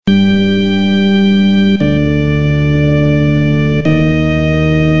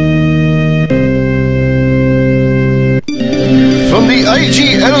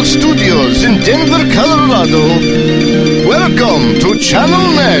Denver, Colorado. Welcome to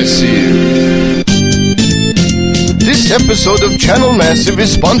Channel Massive. This episode of Channel Massive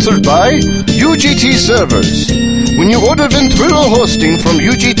is sponsored by UGT Servers. When you order Ventrilo hosting from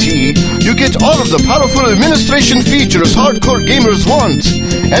UGT, you get all of the powerful administration features hardcore gamers want,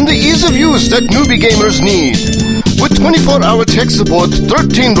 and the ease of use that newbie gamers need. With 24-hour tech support,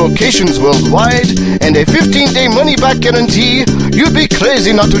 13 locations worldwide, and a 15-day money-back guarantee, you'd be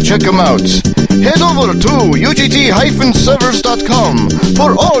crazy not to check them out. Head over to UGT-servers.com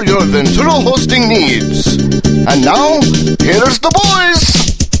for all your Ventrilo hosting needs. And now, here's the boys!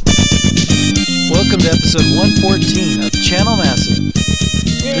 Welcome to episode 114 of Channel Massive.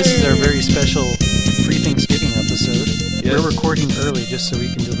 Yay. This is our very special pre-Thanksgiving episode. Yes. We're recording early just so we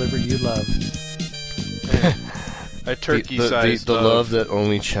can deliver you love. A turkey-sized the love that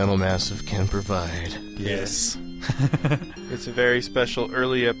only Channel Massive can provide. Yes. It's a very special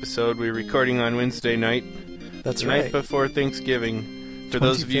early episode. We're recording on Wednesday night. That's the right. night before Thanksgiving. For 25th.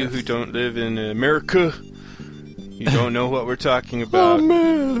 Those of you who don't live in America, you don't know what we're talking about.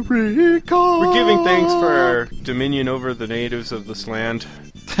 America. We're giving thanks for our dominion over the natives of this land.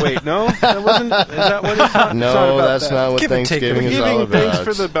 Wait, no? That wasn't... Is that what it's not? No, it's not about that's that. not what Thanksgiving is all Giving about. thanks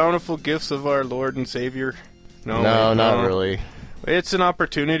for the bountiful gifts of our Lord and Savior. No, not really. It's an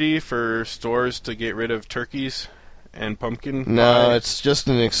opportunity for stores to get rid of turkeys and pumpkin No, pie. it's just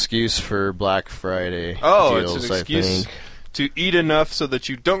an excuse for Black Friday It's deals, an excuse I think. to eat enough so that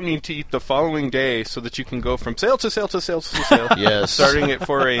you don't need to eat the following day, so that you can go from sale to sale to sale to sale. Yes. Starting at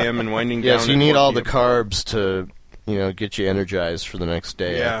 4 a.m. and winding down. Yes, you at need 4 all the p.m. carbs to, get you energized for the next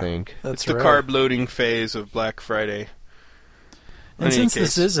day, Yeah. I think. That's It's the right. carb loading phase of Black Friday. And In any since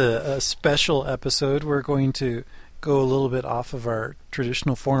case. this is a special episode, we're going to go a little bit off of our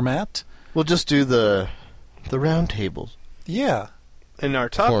traditional format. We'll just do the round tables Yeah. In our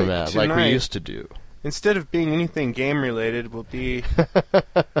topic format tonight, like we used to do. instead of being anything game related, will be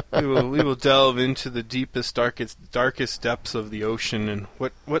we will delve into the deepest, darkest depths of the ocean and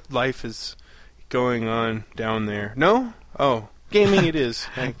what life is going on down there. No? Oh, gaming it is,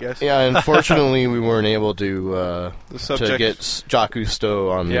 I guess. Yeah, unfortunately we weren't able to The subject, get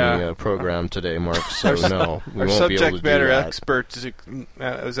Jacusto on Yeah. the program today, Mark, so no, we our won't be able to subject do matter that. expert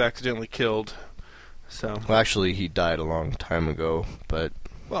was accidentally killed. So, Well, actually, he died a long time ago, but...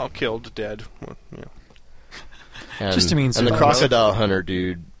 well, killed, dead. Well, yeah. And, Just to mean and the survival. crocodile hunter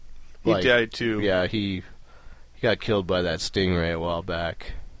dude, He died too. yeah, he got killed by that stingray a while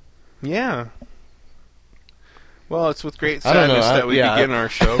back. Yeah. Well, it's with great I don't know, sadness that we begin our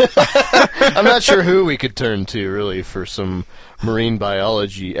show. I'm not sure who we could turn to, really, for some marine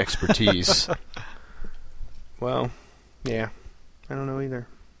biology expertise. Well, yeah. I don't know either.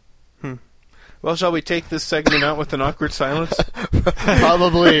 Well, shall we take this segment out with an awkward silence?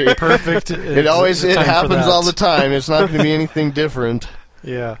 Probably. Perfect. It happens all the time. It's not going to be anything different.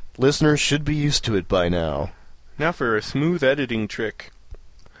 Yeah. Listeners should be used to it by now. Now for a smooth editing trick.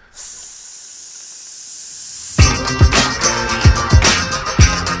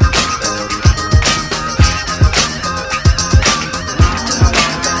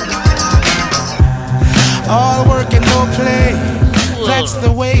 All work and no play. That's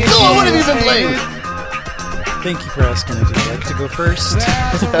the way it is. No, what have you been playing? Thank you for asking. Would you like to go first?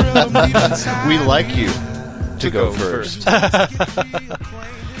 That's a real meeting time. We like you to go first.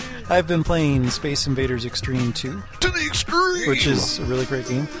 I've been playing Space Invaders Extreme 2, To the extreme! which is a really great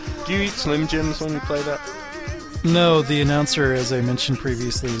game. Do you eat Slim Jims when you play that? No, the announcer, as I mentioned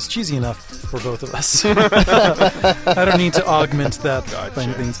previously, is cheesy enough for both of us. I don't need to augment that by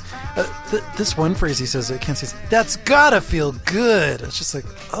any things. This one phrase he says, I can't say, that's gotta feel good. It's just like,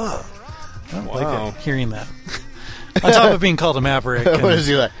 oh, I don't like it, hearing that. On top of being called a maverick. And What is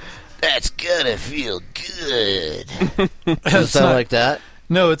he like? That's gonna feel good. Does it it's sound not- like that?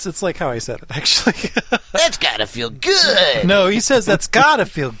 No, it's like how I said it, actually. That's gotta feel good! No, he says that's gotta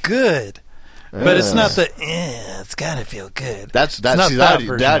feel good. But it's not the, it's gotta feel good. That's not that that'd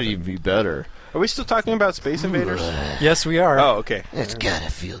version that'd of even be better. Are we still talking about Space Invaders? Yes, we are. Oh, okay. It's gotta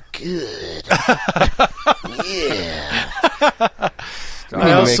feel good. Yeah.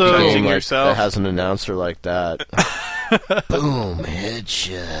 I also- Judging yourself. That has an announcer like that. Boom,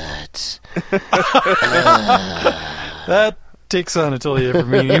 headshot. That takes on a totally different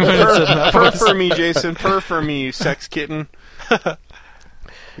meaning when it's in that Purr voice. for me, Jason. Purr for me, you sex kitten.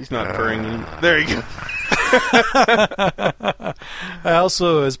 He's not purring anymore. There you go. I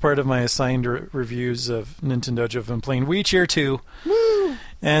also, as part of my assigned reviews of Nintendo, have been playing Wii Cheer 2. Woo!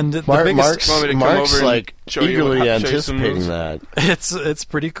 And the biggest... Want me to come Mark's over and like show you eagerly show you some anticipating moves? that. It's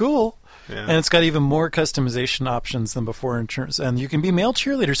pretty cool. Yeah. And it's got even more customization options than before in terms, and you can be male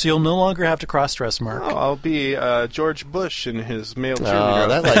cheerleader, so you'll no longer have to cross-dress, Mark. Oh, I'll be George Bush in his male Oh, cheerleader.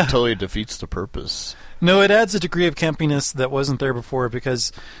 that like totally defeats the purpose. No, it adds a degree of campiness that wasn't there before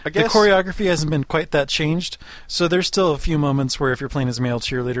because I the guess- choreography hasn't been quite that changed. So there's still a few moments where if you're playing as a male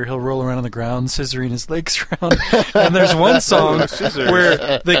cheerleader, he'll roll around on the ground, scissoring his legs around. And there's one song Scissors.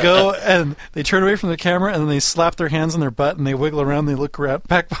 where they go and they turn away from the camera and then they slap their hands on their butt and they wiggle around, they look around,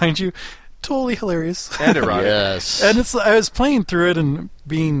 back behind you. Totally hilarious. And erotic. Yes. And I was playing through it and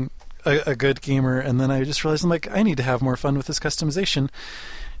being a good gamer, and then I just realized I'm like, I need to have more fun with this customization.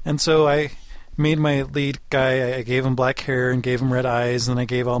 And so I made my lead guy, I gave him black hair and gave him red eyes, and I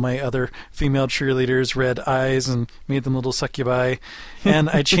gave all my other female cheerleaders red eyes and made them little succubi. And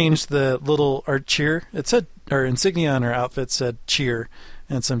I changed the little art cheer. It said, our insignia on our outfit said cheer,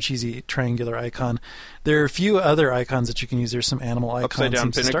 and some cheesy triangular icon. There are a few other icons that you can use. There's some animal icons. Upside down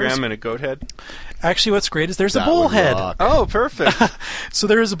and some pentagram stars. and a goat head. Actually, what's great is there's a That would bullhead. rock. Oh, perfect. So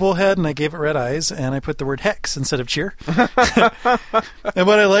there is a bullhead, and I gave it red eyes, and I put the word hex instead of cheer. And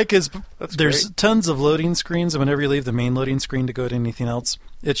what I like is there's great. tons of loading screens, and whenever you leave the main loading screen to go to anything else,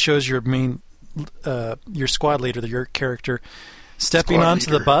 it shows your main, your squad leader, your character, stepping Squad onto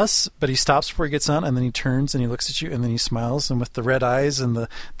leader. the bus, but he stops before he gets on, and then he turns and he looks at you, and then he smiles, and with the red eyes and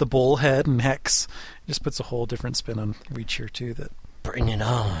the bullhead and hex, it just puts a whole different spin on every cheer too. That Bring it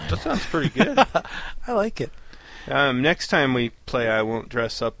on. That sounds pretty good. I like it. Next time we play, I won't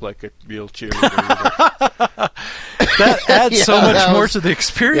dress up like a real cheerleader either. That adds so Yeah, much that more was- to the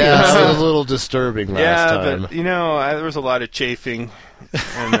experience. Yeah, it was a little disturbing last Yeah, time. but there was a lot of chafing,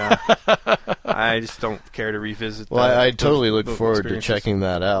 and I just don't care to revisit Well, that. I totally look those forward to experiences. checking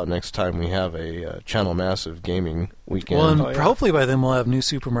that out next time we have a Channel Massive gaming weekend. Well, and Oh, yeah. hopefully by then we'll have new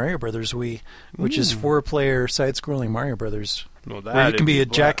Super Mario Brothers Wii, which is 4-player side-scrolling Mario Brothers, Well, where you that'd can be a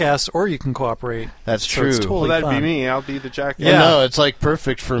black. jackass or you can cooperate. That's So it's true. totally Well, that'd fun. be me. I'll be the jackass. Yeah. Well, no, it's like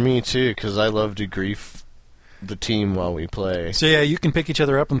perfect for me too because I love to grief the team while we play. So yeah, you can pick each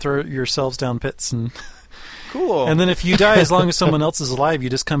other up and throw yourselves down pits, and Cool. and then if you die, as long as someone else is alive, you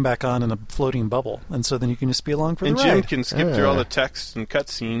just come back on in a floating bubble, and so then you can just be along for and the Jim ride, can skip through all the text and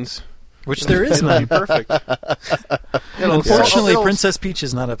cutscenes. which there is That'd be none. perfect. Unfortunately, It'll- Princess Peach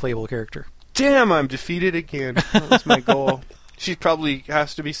is not a playable character. Damn, I'm defeated again. That was my goal. She probably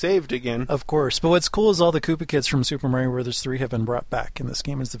has to be saved again. Of course, but what's cool is all the Koopa kids from Super Mario Bros. 3 have been brought back in this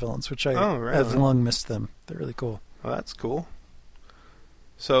game as the villains, which I Oh, really? have long missed them. They're really cool. Well, that's cool.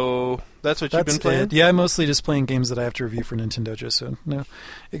 So that's what you've That's been playing? it. Yeah, I'm mostly just playing games that I have to review for Nintendo, so no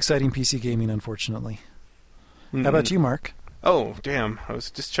exciting PC gaming, unfortunately. How about you, Mark? Oh, damn. I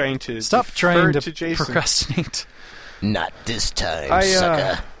was just trying to Stop defer trying to Jason. procrastinate. Not this time, I,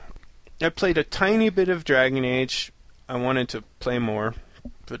 sucker. I played a tiny bit of Dragon Age. I wanted to play more,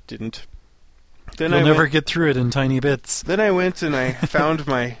 but didn't. Then You'll I never went, get through it in tiny bits. Then I went and I found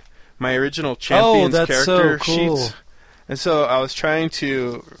my original Champions that's so character cool. sheets. And so I was trying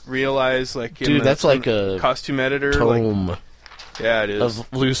to realize, like, in Dude, the- that's like in a costume editor. Like, Tome yeah, it is.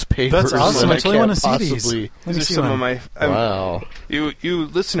 of loose papers. That's awesome. that I totally can't want to see these. possibly- Let me These are see some one. of my. Wow. You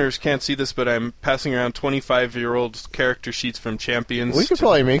listeners can't see this, but I'm passing around 25-year-old character sheets from Champions. We could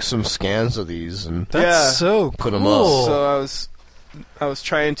probably make some scans of these and That's Yeah. so Put 'em cool. up. So I was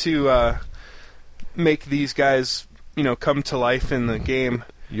trying to make these guys, come to life in the game.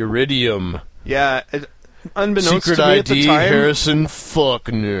 Uridium. Yeah, unbeknownst Secret to me at the ID time, Harrison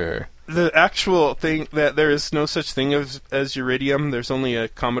Faulkner. the actual thing that there is no such thing as Iridium. There's only a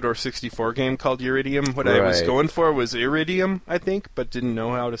Commodore 64 game called Iridium. What I was Right. going for was Iridium, I think, but didn't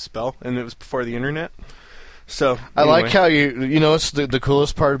know how to spell, and it was before the internet. So I anyway. like how you know what's the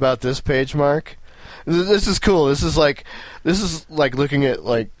coolest part about this page, Mark? This is cool. This is like looking at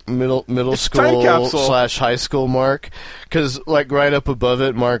like middle It's a time school capsule. / high school Mark, because like right up above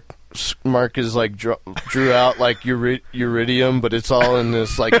it, Mark is like drew out like Uridium, but it's all in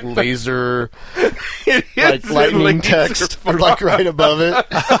this like laser It like is lightning laser text font. like right above it.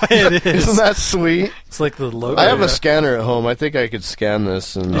 It is. Isn't that sweet? It's like the logo. I have a scanner at home. I think I could scan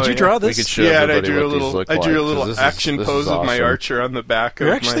this. And Did Oh, you yeah. draw we this? could show Yeah, and I everybody drew a what these little. look I drew a like, little 'cause action this pose is of my awesome. archer on the back. You're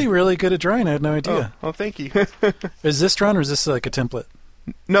of actually my, really good at drawing. I had no idea. Oh, thank you. Is this drawn or is this like a template?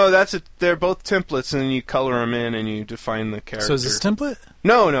 No, that's it. They're both templates, and then you color them in, and you define the character. So is this template?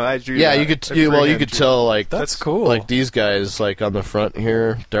 No, I drew. Yeah, that. you could. I You freehand could drew. tell like That's cool. like these guys like on the front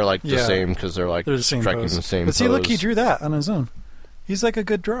here. They're like the Yeah. same because they're like They're the same striking pose. the same. But see, look, he pose. drew that on his own. He's like a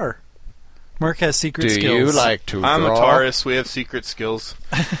good drawer. Mark has secret Do skills. you like to I'm draw? a Taurus. We have secret skills.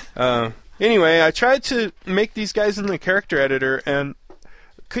 Anyway, I tried to make these guys in the character editor and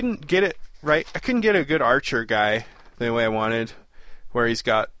couldn't get it right. I couldn't get a good archer guy the way I wanted, where he's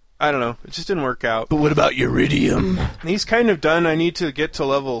got I don't know. It just didn't work out. But what about Uridium? He's kind of done. I need to get to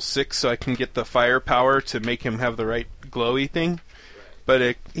level 6 so I can get the firepower to make him have the right glowy thing. But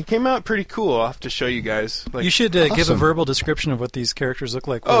it came out pretty cool. I'll have to show you guys. You should give a verbal description of what these characters look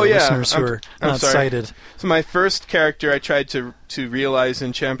like for Oh, yeah. listeners who are I'm not sorry. sighted. So my first character I tried to realize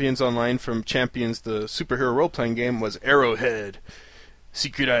in Champions Online from Champions, the superhero role-playing game, was Arrowhead.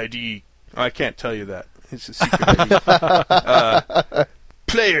 Secret ID. Oh, I can't tell you that. It's a secret ID.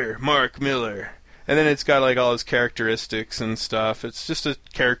 Player, Mark Miller. And then it's got like all his characteristics and stuff. It's just a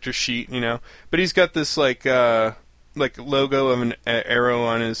character sheet, But he's got this like logo of an arrow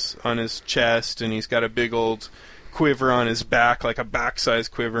on his chest, and he's got a big old quiver on his back, like a back-size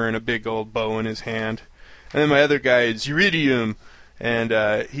quiver, and a big old bow in his hand. And then my other guy is Uridium,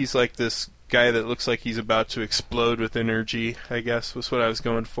 and he's like this guy that looks like he's about to explode with energy, I guess, was what I was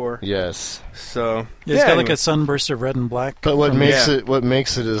going for. Yes. So He's got like a sunburst of red and black. But what makes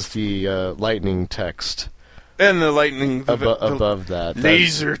it is the lightning text. And the lightning above that.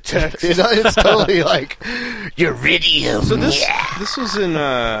 Laser text. It's totally like Uridium. So this was in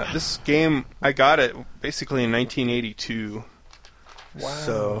this game. I got it basically in 1982. Wow.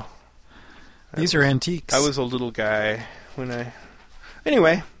 So these are antiques. I was a little guy when I.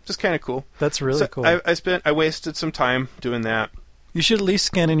 Anyway, just kind of cool. That's really cool. I wasted some time doing that. You should at least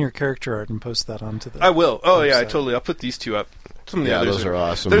scan in your character art and post that onto the. I will. Oh website. yeah, totally. I'll put these two up. Some of the others those are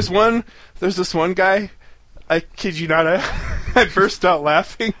awesome. There's this one guy. I kid you not, I burst out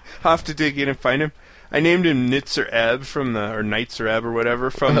laughing. I'll have to dig in and find him. I named him Nitzer Ebb or Nitzer Ebb or whatever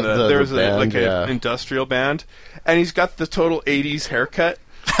from there was an industrial band, and he's got the total 80s haircut,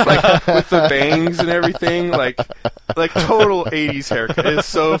 like with the bangs and everything, like total 80s haircut. It's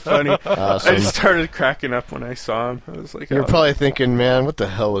so funny. Awesome. I just started cracking up when I saw him. I was like, You're probably thinking, man, what the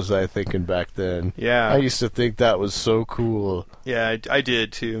hell was I thinking back then? Yeah. I used to think that was so cool. Yeah, I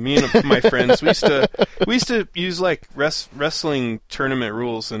did too. Me and my friends, we used to use like wrestling tournament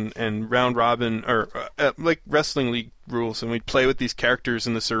rules and round robin or like wrestling league rules, and we'd play with these characters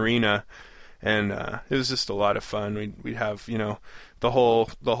in this arena, and it was just a lot of fun. We'd have the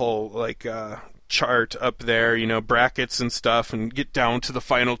whole like chart up there, brackets and stuff, and get down to the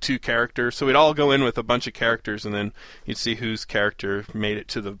final 2 characters. So we'd all go in with a bunch of characters, and then you'd see whose character made it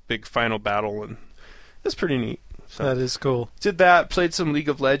to the big final battle, and it was pretty neat. So that is cool. Did that, played some League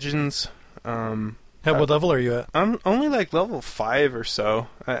of Legends. What level are you at? I'm only like level 5 or so.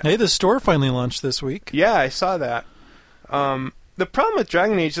 Hey, the store finally launched this week. Yeah, I saw that. The problem with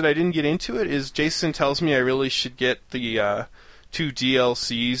Dragon Age that I didn't get into it is Jason tells me I really should get the 2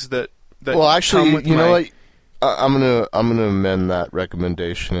 DLCs that well, actually, come with you know what? I'm gonna amend that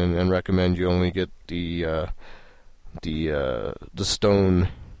recommendation and recommend you only get the stone.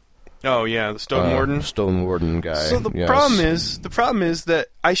 Oh yeah, the Stone Warden. Stone Warden guy. So the problem is that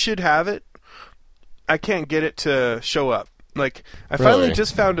I should have it. I can't get it to show up. Like I finally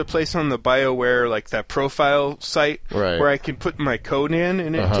just found a place on the BioWare, like that profile site, where I can put my code in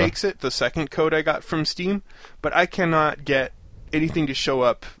and it takes it. The second code I got from Steam, but I cannot get anything to show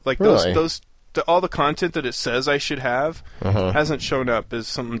up. Like all the content that it says I should have hasn't shown up as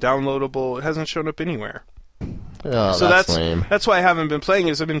something downloadable. It hasn't shown up anywhere. Oh, so that's lame. That's why I haven't been playing.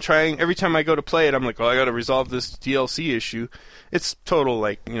 Is I've been trying every time I go to play it. I'm like, I got to resolve this DLC issue. It's total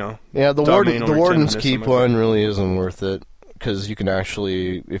Yeah, the Warden's Keep one really isn't worth it because you can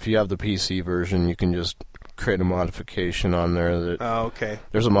actually, if you have the PC version, you can just create a modification on there that. Oh, okay.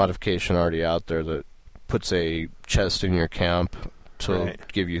 There's a modification already out there that puts a chest in your camp to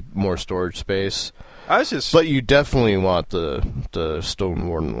give you more storage space. But you definitely want the Stone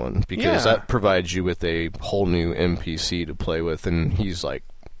Warden one because that provides you with a whole new NPC to play with, and he's like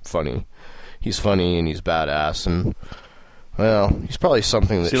funny. He's funny and he's badass, and well, he's probably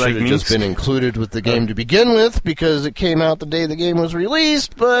something that should have just been included with the game to begin with because it came out the day the game was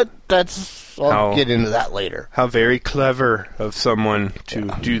released. But I'll get into that later. How very clever of someone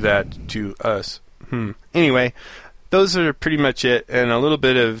to do that to us. Anyway. Those are pretty much it, and a little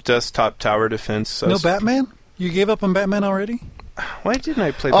bit of desktop tower defense. So no Batman? You gave up on Batman already? Why didn't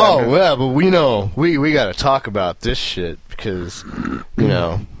I play Batman? Oh, yeah, but we know. We got to talk about this shit because,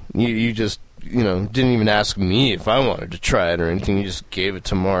 you just, didn't even ask me if I wanted to try it or anything. You just gave it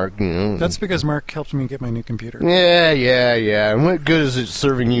to Mark, That's because Mark helped me get my new computer. Yeah. And what good is it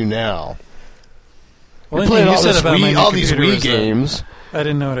serving you now? Well, you're playing all these Wii games. I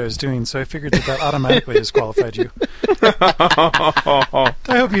didn't know what I was doing, so I figured that automatically disqualified you. I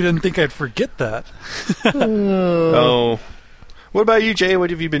hope you didn't think I'd forget that. Oh. What about you, Jay? What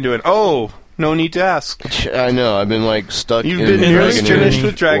have you been doing? Oh, no need to ask. I know. I've been stuck. You've been nearly finished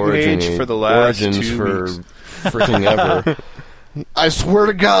with Dragon Age for the last Origins 2 for weeks. freaking ever. I swear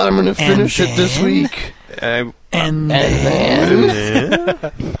to God, I'm going to finish it this week. And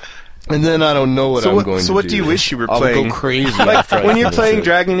And then I don't know what I'm going to do. So what do you wish you were I'll playing? go crazy Like, after I when you're finish playing it.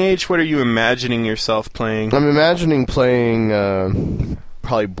 Dragon Age, what are you imagining yourself playing? I'm imagining playing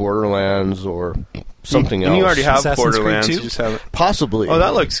probably Borderlands or something else. And you already have Assassin's Creed Borderlands. 2? You just haven't. Possibly. Oh,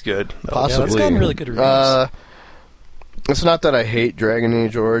 that looks good. Possibly. Yeah, it's gotten really good reviews. It's not that I hate Dragon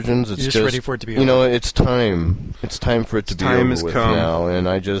Age Origins. It's You're just ready for it to be you know, it's time. It's time for it to be Time over has with come. now. And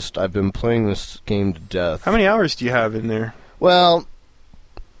I've been playing this game to death. How many hours do you have in there? Well,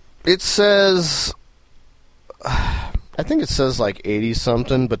 it says... I think it says like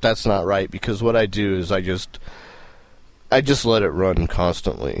 80-something, but that's not right, because what I do is I just let it run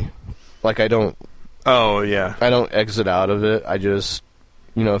constantly. Like, I don't exit out of it. I just,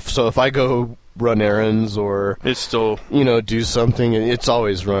 if I go run errands or, It's still... do something, it's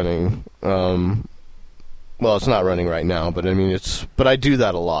always running. Well, it's not running right now, but I mean, but I do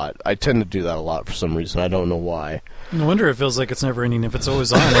that a lot. I tend to do that a lot for some reason. I don't know why. No wonder it feels like it's never ending if it's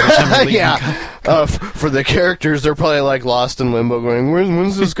always on every time you leave. Yeah. For the characters, they're probably like lost in limbo going,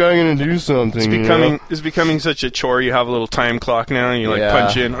 when's this guy going to do something? It's becoming such a chore. You have a little time clock now, and you Yeah.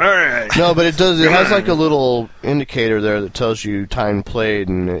 punch in. All right. No, but it does. It has like a little indicator there that tells you time played,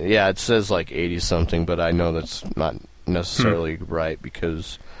 and it says like 80-something, but I know that's not necessarily right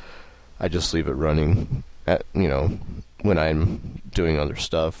because I just leave it running at, when I'm doing other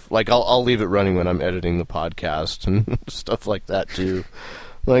stuff. Like, I'll leave it running when I'm editing the podcast and stuff like that, too.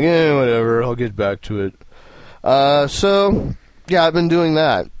 Like, whatever, I'll get back to it. So, yeah, I've been doing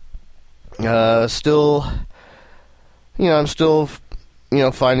that. Still, I'm still,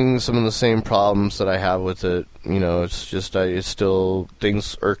 finding some of the same problems that I have with it. It's just, it's still,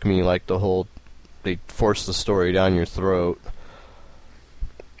 things irk me, like the whole, they force the story down your throat,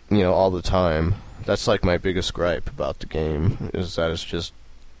 all the time. That's like my biggest gripe about the game, is that it's just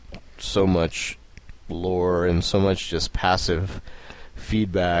so much lore and so much just passive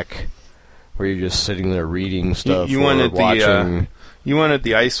feedback where you're just sitting there reading stuff You or wanted watching. You wanted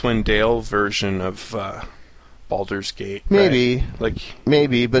the Icewind Dale version of Baldur's Gate. Maybe, right?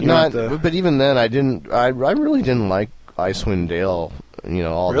 maybe, but you not. want the- But even then, I didn't. I really didn't like Icewind Dale,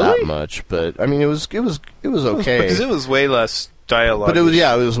 all Really? that much. But I mean, it was okay. Because it was way less dialogue. But it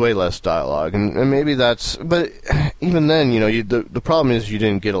was way less dialogue, and maybe that's. But even then, the problem is you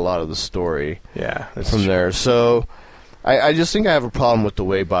didn't get a lot of the story that's from true. there. So I just think I have a problem with the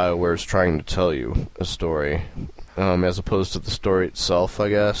way BioWare is trying to tell you a story, as opposed to the story itself, I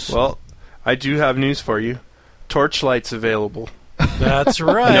guess. Well, I do have news for you. Torchlight's available. That's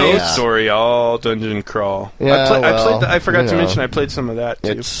right. No Yeah. story, all dungeon crawl. Yeah, I forgot to mention I played some of that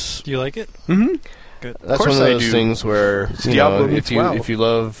too. it's Do you like it? Mm-hmm. Good. that's course one of I those do. things where Diablo meets WoW. if you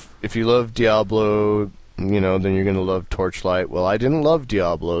love Diablo, then you're gonna love Torchlight. Well, I didn't love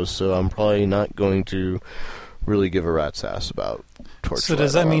Diablo, so I'm probably not going to really give a rat's ass about Torchlight. So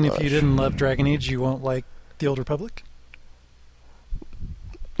does that all mean much. if you didn't love Dragon Age, you won't like the Old Republic?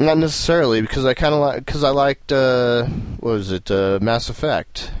 Not necessarily, because I kind of I liked Mass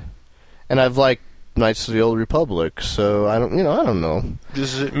Effect, and I've liked Knights of the Old Republic. So I don't know.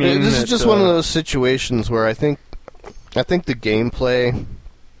 Does it mean This is that, just one of those situations where I think the gameplay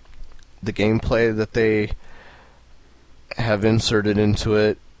that they have inserted into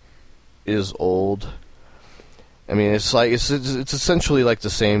it is old. I mean, it's essentially like the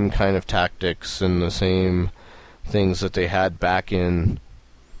same kind of tactics and the same things that they had back in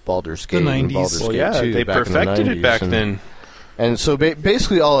Baldur's Gate. The and 90s. Baldur's Well, Gate yeah, 2 they back in the perfected it 90s, back and- then. And so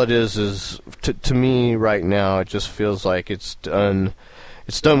basically all it is to me right now, it just feels like it's done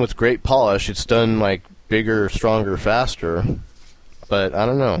with great polish. It's done like bigger, stronger, faster. But I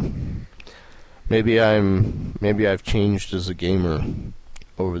don't know. Maybe I've changed as a gamer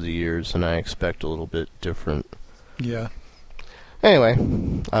over the years, and I expect a little bit different. Yeah. Anyway,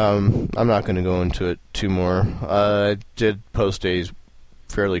 I'm not going to go into it too more. I did post a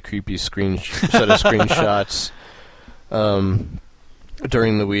fairly creepy set of screenshots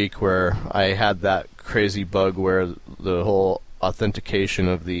during the week where I had that crazy bug where the whole authentication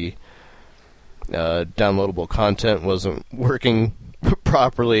of the downloadable content wasn't working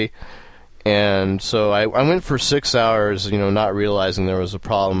properly. And so I went for 6 hours, not realizing there was a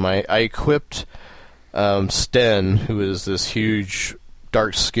problem. I equipped Sten, who is this huge,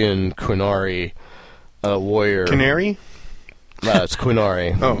 dark-skinned Qunari warrior. Canary? It's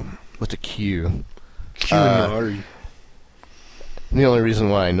Qunari. Oh. With a Q. Canary. The only reason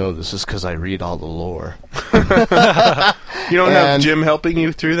why I know this is because I read all the lore. You don't have And- Jim helping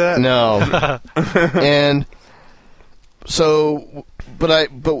you through that? No. And so, but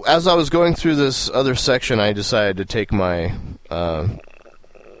as I was going through this other section, I decided to take my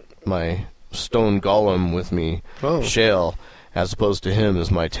my stone golem with me, Oh. Shale, as opposed to him as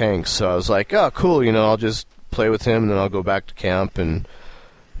my tank. So I was like, oh, cool, I'll just play with him, and then I'll go back to camp, and,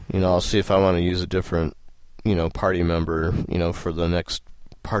 I'll see if I want to use a different, party member, for the next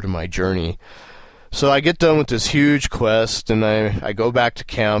part of my journey. So I get done with this huge quest, and I go back to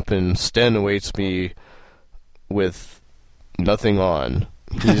camp, and Sten awaits me with nothing on.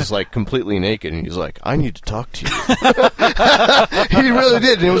 He's like completely naked, and he's like, I need to talk to you. He really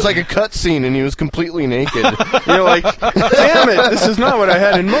did, and it was like a cutscene, and he was completely naked. You're like, damn it, this is not what I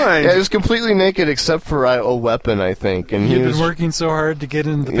had in mind. Yeah, he was completely naked except for a weapon, I think. And You've been working so hard to get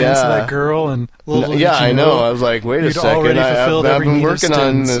into the pants of that girl, and little did I you know. I was like, wait a you'd second. already I've fulfilled every been need of working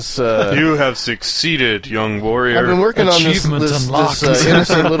on Sten's. this. You have succeeded, young warrior. I've been working on this Achievement unlocked.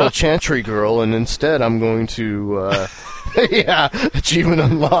 innocent little chantry girl, and instead I'm going to, yeah, achievement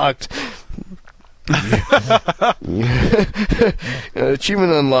unlocked.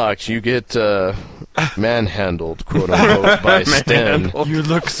 Achievement unlocked. You get manhandled, quote unquote, by Sten. You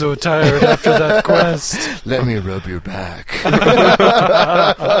look so tired after that quest. Let me rub your back.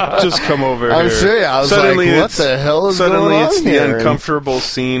 Just come over I'm here. serious. I was Suddenly like, what it's- the hell is going Suddenly on it's the here? uncomfortable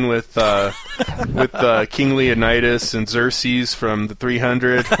scene with King Leonidas and Xerxes from the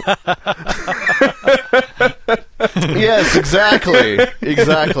 300. Yes, exactly.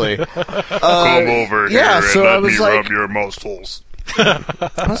 Exactly. Come over yeah, here so and I let was me like- rub your muscles.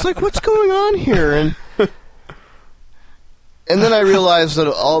 I was like, what's going on here? And then I realized that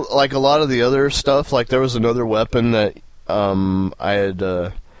a lot of the other stuff, like there was another weapon that I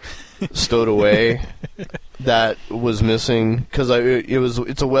had stowed away that was missing, because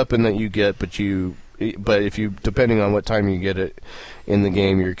it's a weapon that you get, but if you, depending on what time you get it in the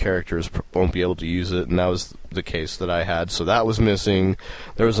game, your characters won't be able to use it, and that was the case that I had. So that was missing.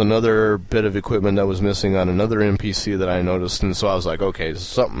 There was another bit of equipment that was missing on another NPC that I noticed, and so I was like, okay,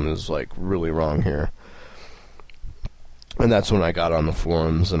 something is like really wrong here. And that's when I got on the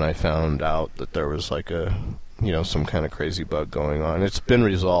forums and I found out that there was like some kind of crazy bug going on. It's been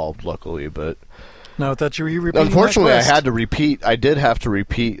resolved, luckily, but No, that you repeating unfortunately, that I quest. had to repeat. I did have to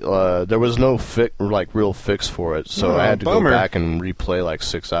repeat. There was no real fix for it, so Oh, I had to bummer. go back and replay like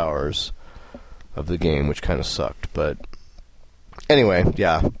 6 hours of the game, which kind of sucked. But anyway,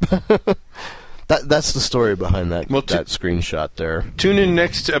 yeah, that's the story behind that Well, that screenshot there. Tune in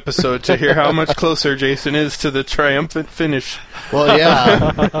next episode to hear how much closer Jason is to the triumphant finish. Well,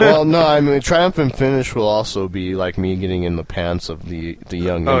 yeah. Well, no, I mean, triumphant finish will also be like me getting in the pants of the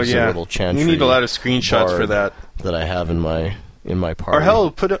young Oh innocent yeah, little chantry. you need a lot of screenshots for bard that. I have in my party. Or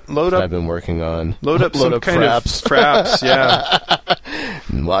hell, load that I've up been working on. some kind fraps. of fraps. Yeah,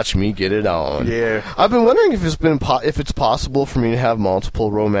 And watch me get it on. yeah. I've been wondering if it's possible for me to have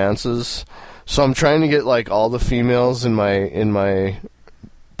multiple romances. So I'm trying to get like all the females in my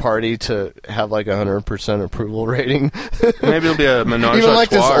party to have like 100% approval rating. Maybe it'll be a menage Even a like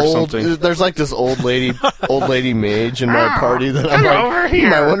this trois or old, something. there's like this old lady mage in my party that I'm like, over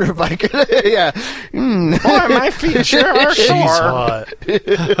here. I wonder if I could, yeah. Boy, my feet sure are She's sore. hot.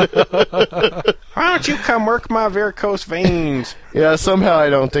 Why don't you come work my varicose veins? Yeah, somehow I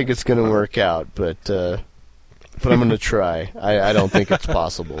don't think it's going to work out, but I'm going to try. I don't think it's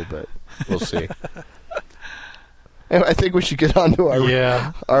possible, but we'll see. Anyway, I think we should get on to our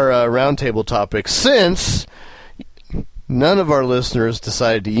Yeah. roundtable topic, since none of our listeners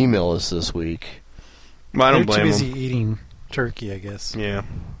decided to email us this week. Well, I They're don't too blame busy them. eating turkey, I guess. Yeah,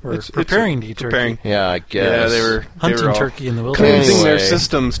 Or It's preparing to eat turkey. preparing. Yeah, I guess. Yeah, they were Hunting all turkey in the wilderness. cleansing their Anyway.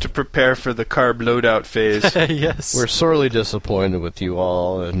 systems to prepare for the carb loadout phase. Yes. We're sorely disappointed with you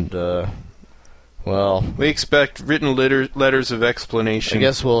all, and, well, We expect written letters of explanation. I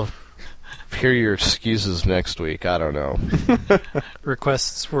guess we'll hear your excuses next week. I don't know.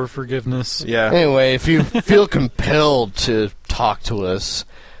 Requests for forgiveness. Yeah. Anyway, if you feel compelled to talk to us,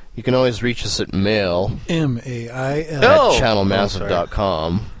 you can always reach us at mail MAIL. at Oh,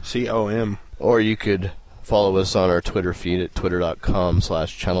 channelmassive.com, COM. or you could follow us on our Twitter feed at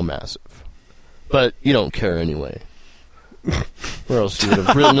twitter.com/channelmassive. But you don't care anyway. Or else you would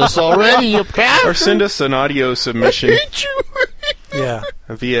have written us already, you bastard! Or send us an audio submission Yeah.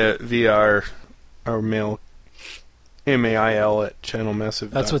 via our mail, MAIL at channelmassive.com.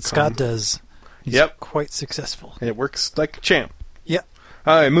 That's what Scott does. He's Yep. quite successful. It works like a champ. Yep.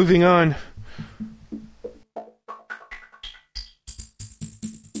 All right, moving on.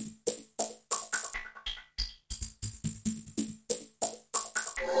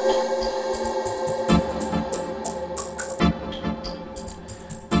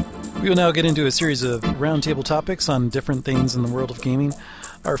 We will now get into a series of roundtable topics on different things in the world of gaming.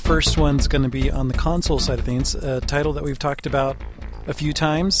 Our first one's going to be on the console side of things, a title that we've talked about a few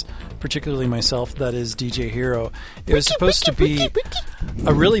times, particularly myself, that is DJ Hero. It was supposed to be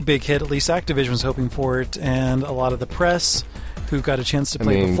a really big hit, at least Activision was hoping for it, and a lot of the press who got a chance to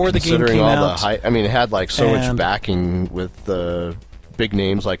play before the game came out. It had like so much And- backing with big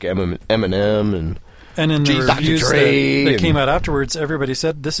names like Eminem and in the Dr. reviews Dre that and came out afterwards, everybody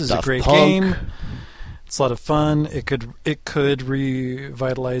said this is a Daft great Punk. game. It's a lot of fun. It could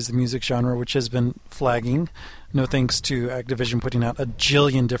revitalize the music genre, which has been flagging. No thanks to Activision putting out a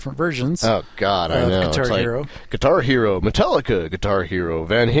jillion different versions. oh god, I Of know. Guitar It's like Hero. Guitar Hero, Metallica, Guitar Hero,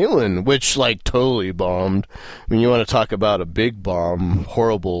 Van Halen, which like totally bombed. I mean, you want to talk about a big bomb,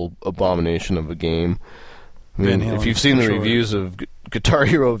 horrible abomination of a game. I mean, Van Halen, if you've seen for the sure. reviews of Guitar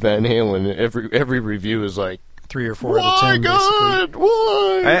Hero, Van Halen, every review is like, 3 or 4 out of why 10, basically. God,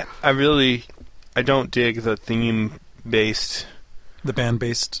 why? I don't dig the theme-based. The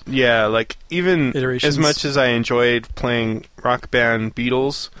band-based. Yeah, like even Iterations. as much as I enjoyed playing Rock Band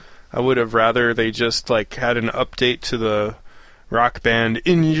Beatles, I would have rather they just like had an update to the Rock Band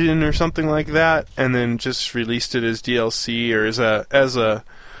engine or something like that, and then just released it as DLC or as a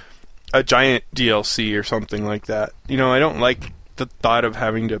giant DLC or something like that. You know, I don't like the thought of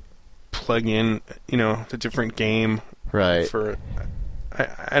having to plug in, you know, the different game Right. for.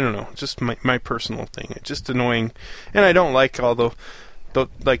 I don't know, just my personal thing. It's just annoying, and I don't like all the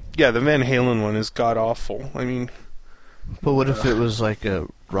Van Halen one is god awful. I mean, But what if it was like a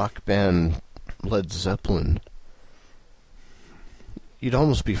rock band Led Zeppelin? You'd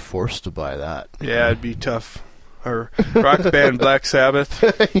almost be forced to buy that. yeah, it'd be tough. Or Rock Band Black Sabbath.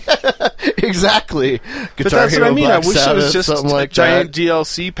 Exactly. But Guitar that's Hero, what I mean. Black I wish Sabbath, it was just something like giant that.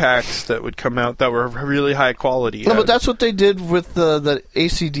 DLC packs that would come out that were really high quality. No, but that's what they did with the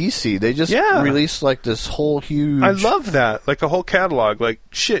AC/DC. They just Yeah. released like this whole huge. I love that. Like a whole catalog. Like,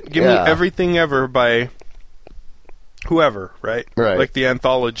 shit, give me Yeah. everything ever by whoever, right? Right. Like the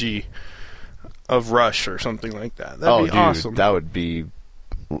anthology of Rush or something like that. That'd Oh, be dude, awesome. that would be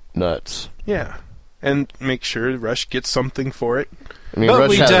nuts. Yeah. And make sure Rush gets something for it. I mean, But Rush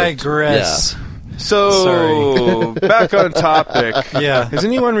we had a- digress. So, back on topic. Yeah. Has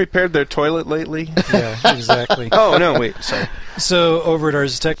anyone repaired their toilet lately? Yeah, exactly. Oh, no, wait, sorry. So over at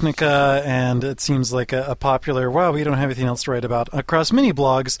Ars Technica, and it seems like a popular, wow, we don't have anything else to write about. Across many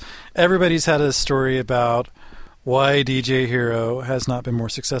blogs, everybody's had a story about why DJ Hero has not been more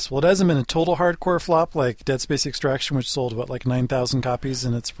successful. It hasn't been a total hardcore flop like Dead Space Extraction, which sold, like 9,000 copies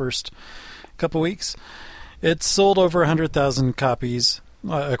in its first couple weeks. It's sold over 100,000 copies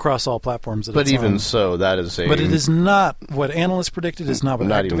across all platforms. That But it's even on. so, that is a. But it is not what analysts predicted. It's not what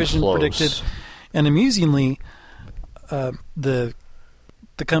Not even Activision close. predicted. And amusingly, the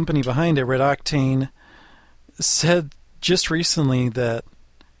company behind it, Red Octane, said just recently that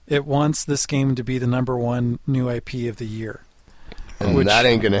it wants this game to be the #1 new IP of the year. and which that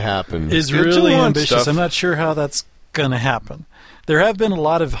ain't going to happen. Is Good to really want ambitious. stuff. I'm not sure how that's going to happen. There have been a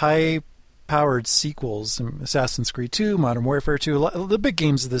lot of high-powered sequels: Assassin's Creed 2, Modern Warfare 2. The big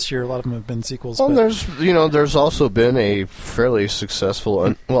games of this year, a lot of them have been sequels. Well, but there's also been a fairly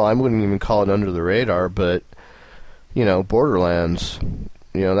successful. Well, I wouldn't even call it under the radar, but Borderlands.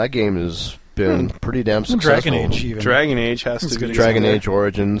 That game has been pretty damn successful. Dragon Age, even. Dragon Age has That's to a good be Dragon there. Age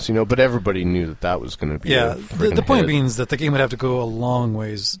Origins, but everybody knew that was going to be. Yeah, a the friggin' point hit. being is that the game would have to go a long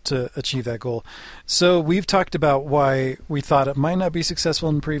ways to achieve that goal. So we've talked about why we thought it might not be successful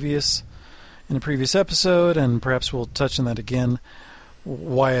in a previous episode, and perhaps we'll touch on that again.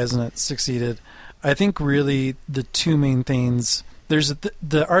 Why hasn't it succeeded? I think really the two main things. There's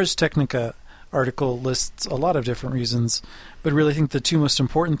the Ars Technica article lists a lot of different reasons, but really I think the two most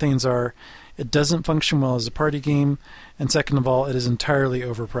important things are it doesn't function well as a party game, and second of all, it is entirely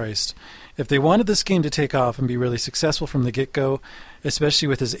overpriced. If they wanted this game to take off and be really successful from the get-go, especially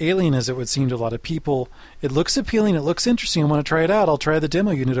with as alien as it would seem to a lot of people, it looks appealing, it looks interesting, I want to try it out, I'll try the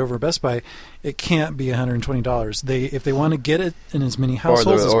demo unit over at Best Buy. It can't be $120. If they want to get it in as many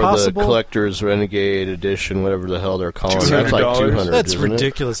households as or possible, the Collector's Renegade Edition, whatever the hell they're calling it. $200. That's like $200. that's isn't it?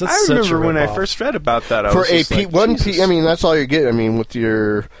 ridiculous. That's I such remember a when I rip-off. first read about that. I For was a just like, one Jesus. P, I mean, that's all you're getting. With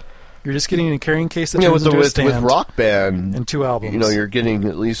your You're just getting a carrying case that turns with into a with stand Rock Band, and 2 albums. you're getting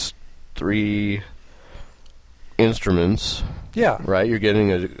at least 3 instruments, yeah. right? You're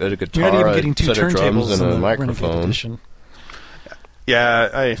getting a guitar, You're not even getting 2 a set of drums, turntables and in a the Renegade microphone. edition.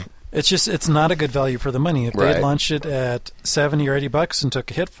 Yeah, It's not a good value for the money. If they Right. had launched it at $70 or $80 and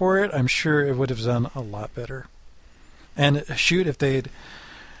took a hit for it, I'm sure it would have done a lot better. And shoot, if they'd,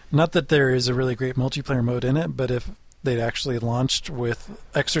 not that there is a really great multiplayer mode in it, but if they'd actually launched with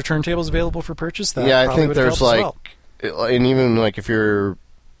extra turntables available for purchase, that Yeah, I probably think would have there's helped as well. and even like if you're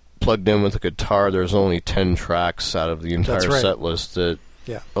plugged in with a guitar, there's only 10 tracks out of the entire That's right. set list that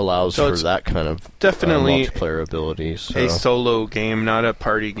Yeah. allows So for it's that kind of definitely multiplayer ability. So. a solo game, not a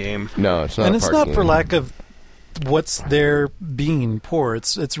party game. No, it's not. And a it's party not for game. lack of what's there being poor.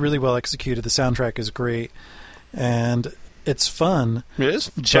 It's really well executed. The soundtrack is great, and it's fun. It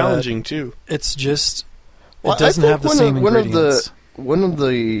is challenging too. It's just Well, it doesn't I think have the same ingredients. One of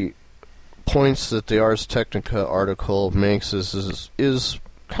the points that the Ars Technica article makes is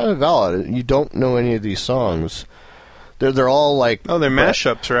kind of valid. You don't know any of these songs. They're all like Oh, they're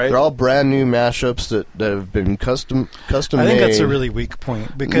mashups, right? They're all brand new mashups that have been custom I made. think that's a really weak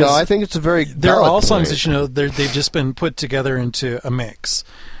point because No, I think it's a very they're valid all songs point. that they've just been put together into a mix.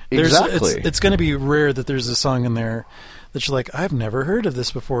 Exactly. It's going to be rare that there's a song in there that you're like, I've never heard of this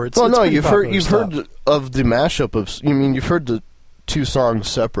before. It's Well, it's no, pretty you've popular heard stuff. of the mashup of. You mean you've heard the two songs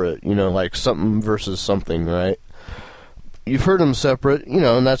separate? You know, like something versus something, right? You've heard them separate, you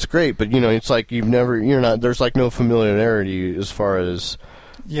know, and that's great. But you know, it's like you're not. There's like no familiarity as far as.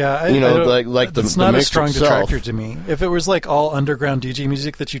 Yeah, You know, I don't- like the- it's the not a mix strong itself. detractor to me. If it was like all underground DJ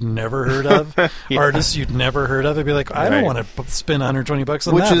music that you'd never heard of, artists you'd never heard of, I'd be like, I don't Right. want to spend $120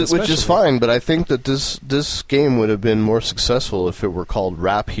 on Which that. is especially. fine, but I think that this game would have been more successful if it were called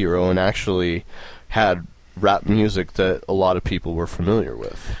Rap Hero and actually had rap music that a lot of people were familiar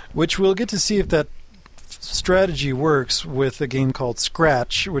with. Which we'll get to see if that strategy works with a game called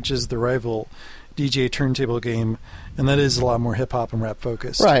Scratch, which is the rival DJ turntable game, and that is a lot more hip hop and rap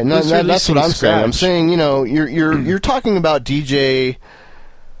focused. Right, and Who's that's what releasing I'm saying. I'm Scratch? saying, you know, you're talking about DJ,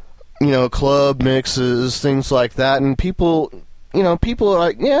 you know, club mixes, things like that, and people are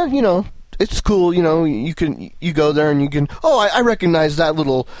like, yeah, you know, it's cool, you know, you go there and you can, I recognize that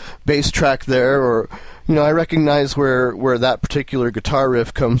little bass track there, or you know, I recognize where that particular guitar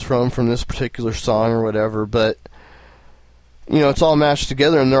riff comes from this particular song or whatever, but you know, it's all mashed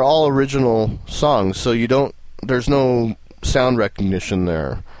together and they're all original songs, so there's no sound recognition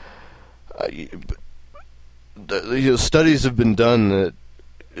there. Studies have been done that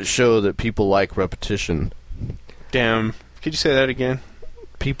show that people like repetition. Damn. Could you say that again?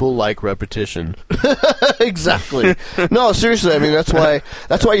 People like repetition. Exactly. No, seriously. I mean, that's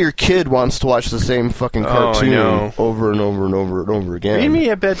why your kid wants to watch the same fucking Oh, I cartoon know. over and over and over and over again. Read me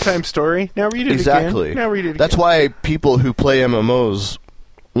a bedtime story. Now read it Exactly. again. Now read it again. That's why people who play MMOs,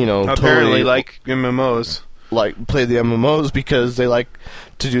 you know, apparently totally like MMOs. like play the MMOs because they like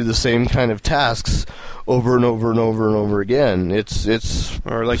to do the same kind of tasks over and over and over and over again. It's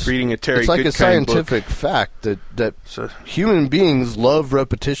Or like reading a Terry it's like a Goodkind scientific fact that book. So, human beings love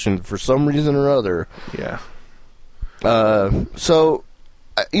repetition for some reason or other. yeah. So,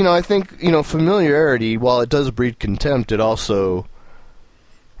 you know, I think, you know, familiarity, while it does breed contempt, it also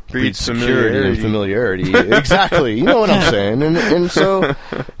breeds security and familiarity. Exactly. You know what I'm saying. And so,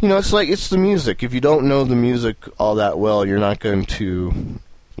 you know, it's like, it's the music. If you don't know the music all that well, you're not going to,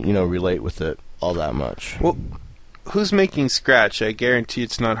 you know, relate with it all that much. Well, who's making Scratch? I guarantee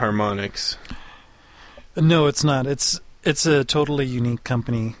it's not Harmonix. No, it's not. It's a totally unique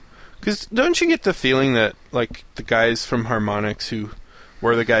company. Because don't you get the feeling that, like, the guys from Harmonix who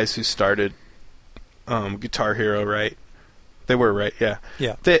were the guys who started Guitar Hero, right? They were, right? Yeah.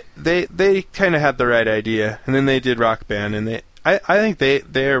 Yeah. They kind of had the right idea, and then they did Rock Band, and I think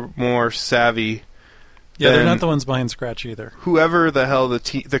they're more savvy. Yeah, they're than not the ones behind Scratch either. whoever the hell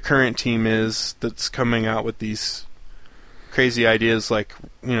the current team is that's coming out with these crazy ideas, like,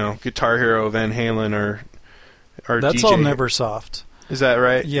 you know, Guitar Hero, Van Halen, or That's DJ. all Neversoft. Is that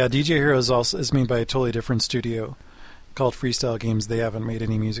right? Yeah, DJ Hero is made by a totally different studio called Freestyle Games. They haven't made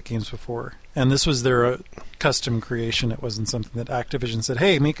any music games before, and this was their custom creation. It wasn't something that Activision said,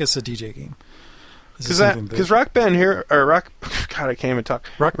 "Hey, make us a DJ game." Because Rock Band here, or Rock, God, I can't even talk.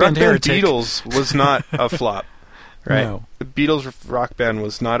 Rock Band Heretic. Beatles was not a flop, right? No. The Beatles Rock Band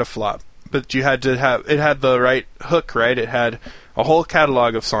was not a flop, but you had to have it had the right hook, right? It had a whole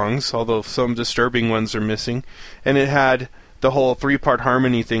catalog of songs, although some disturbing ones are missing, and it had the whole 3-part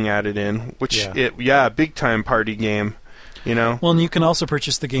harmony thing added in, which big time party game, you know. Well, and you can also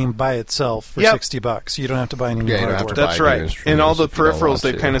purchase the game by itself for Yep. $60. You don't have to buy any new Yeah, you don't have hardware. to That's buy right. new instruments And all the if you don't peripherals, want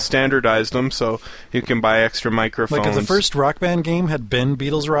they've to. kind of standardized them, so you can buy extra microphones. Like if the first Rock Band game had been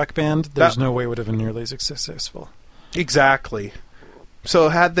Beatles Rock Band, there's That- no way it would have been nearly as successful. Exactly. So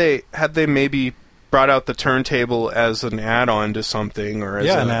had they maybe brought out the turntable as an add-on to something, or as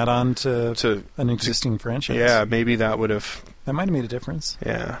Yeah, an add-on to to an existing franchise. yeah, maybe that would have That might have made a difference.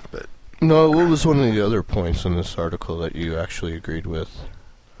 yeah, but No, what was one of the other points in this article that you actually agreed with?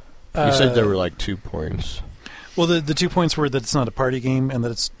 You said there were like 2 points. Well, the 2 points were that it's not a party game and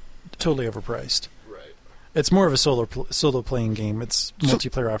that it's totally overpriced. It's more of a solo playing game. Its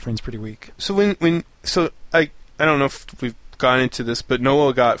multiplayer offering's pretty weak. So I don't know if we've gone into this, but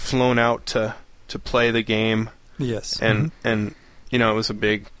Noah got flown out to play the game. Yes. And it was a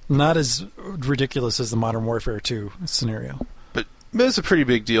big... Not as ridiculous as the Modern Warfare 2 scenario. But it was a pretty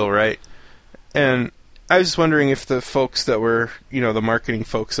big deal, right? And I was just wondering if the folks that were, the marketing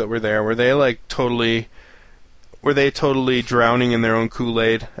folks that were there, were they totally drowning in their own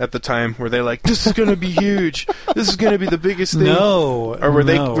Kool-Aid at the time? Were they like, this is going to be huge. This is going to be the biggest thing? No. Or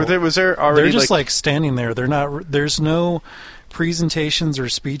was there already... They're just standing there. They're not... There's no presentations or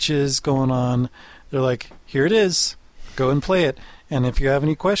speeches going on. They're like, here it is. Go and play it. And if you have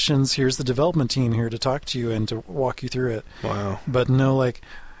any questions, here's the development team here to talk to you and to walk you through it. Wow. But no,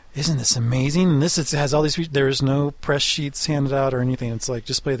 isn't this amazing? And this has all these... There's no press sheets handed out or anything. It's like,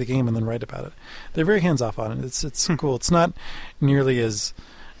 just play the game and then write about it. They're very hands-off on it. It's cool. It's not nearly as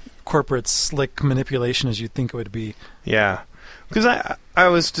corporate slick manipulation as you'd think it would be. Yeah. Because I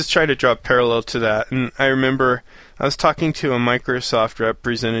was just trying to draw a parallel to that. And I remember I was talking to a Microsoft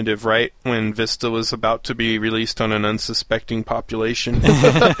representative right when Vista was about to be released on an unsuspecting population.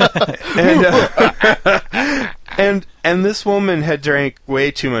 And this woman had drank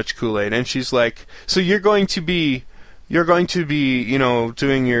way too much Kool-Aid, and she's like, so you're going to be, doing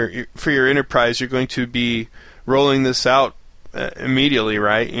for your enterprise, you're going to be rolling this out immediately,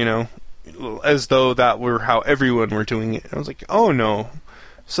 right? As though that were how everyone were doing it. I was like, oh no.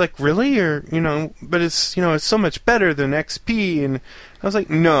 It's like, really? Or, but it's, it's so much better than XP. And I was like,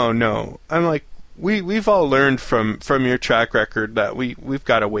 no. I'm like, we've all learned from your track record that we've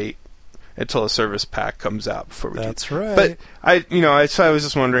got to wait until a service pack comes out before we That's do. right. But I was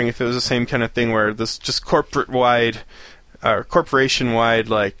just wondering if it was the same kind of thing where this just corporation-wide,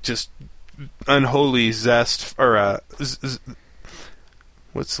 just unholy zest or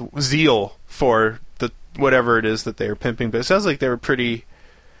zeal for the whatever it is that they were pimping. But it sounds like they were pretty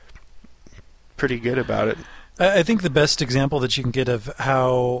good about it. I think the best example that you can get of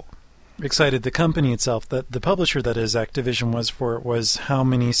how excited the company itself, that the publisher, that is Activision, was for it, was how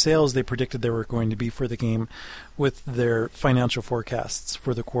many sales they predicted there were going to be for the game with their financial forecasts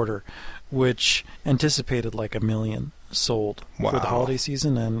for the quarter, which anticipated 1 million sold for the holiday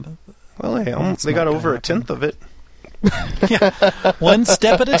season. And well, they got over a tenth of it. Yeah, one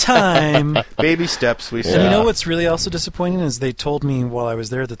step at a time. Baby steps, we say. And you know what's really also disappointing is they told me while I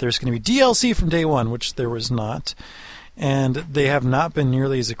was there that there's going to be DLC from day one, which there was not. And they have not been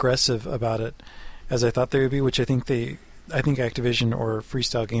nearly as aggressive about it as I thought they would be, which I think Activision or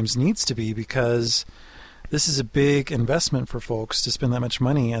Freestyle Games needs to be, because this is a big investment for folks to spend that much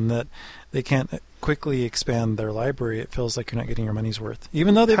money, and that they can't quickly expand their library. It feels like you're not getting your money's worth,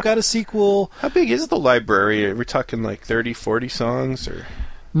 even though they've got a sequel. How big is the library? Are we talking 30, 40 songs? Or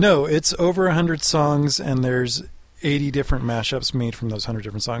No, it's over 100 songs, and there's 80 different mashups made from those 100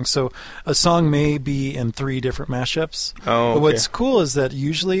 different songs. So a song may be in 3 different mashups. Oh, okay. But what's cool is that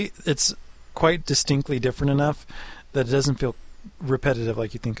usually it's quite distinctly different enough that it doesn't feel repetitive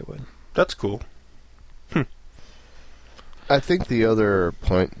like you think it would. That's cool. I think the other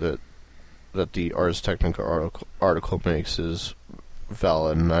point that the Ars Technica article makes is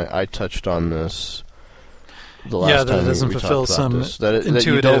valid, and I touched on this the last time it doesn't we fulfill talked about some this. That intuitive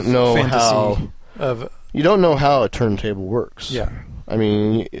you don't know fantasy you don't know how a turntable works. Yeah. I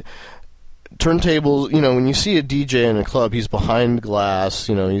mean, turntables, when you see a DJ in a club, he's behind glass,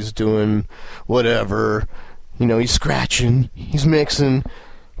 he's doing whatever, he's scratching, he's mixing,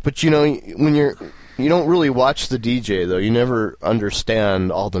 but when you don't really watch the DJ, though. You never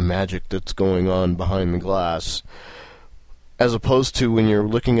understand all the magic that's going on behind the glass. As opposed to when you're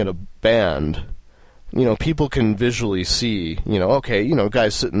looking at a band, people can visually see,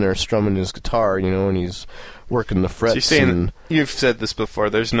 guy's sitting there strumming his guitar, and he's working the frets. So you're saying you've said this before,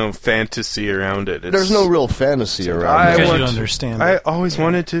 there's no fantasy around it. There's no real fantasy around it. Because you don't understand I it. always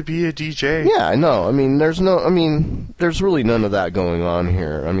wanted to be a DJ. Yeah, I know. I mean, there's really none of that going on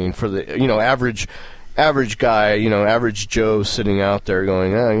here. I mean, for the, average guy, average Joe sitting out there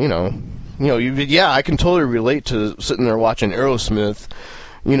going, I can totally relate to sitting there watching Aerosmith,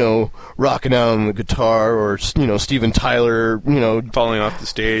 rocking out on the guitar, or, Steven Tyler, falling off the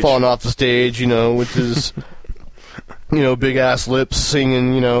stage, with his, big ass lips,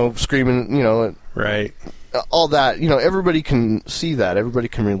 singing, screaming, right. All that, everybody can see that, everybody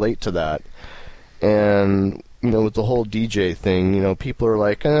can relate to that, and with the whole DJ thing, people are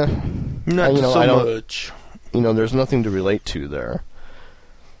like, not so much. There's nothing to relate to there.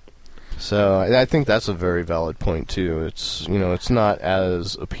 So I think that's a very valid point too. It's it's not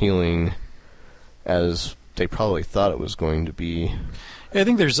as appealing as they probably thought it was going to be. I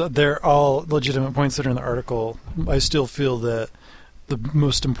think they're all legitimate points that are in the article. I still feel that the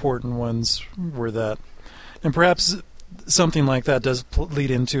most important ones were that, and perhaps something like that does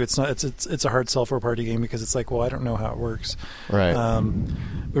lead into it's a hard sell for a party game because it's like, well, I don't know how it works, Right.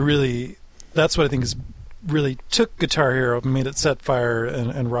 But really, that's what I think is really took Guitar Hero and made it set fire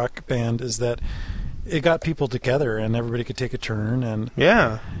and Rock Band is that it got people together and everybody could take a turn and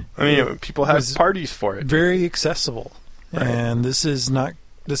Yeah. I mean, It people have was parties for it. very accessible. Right. And this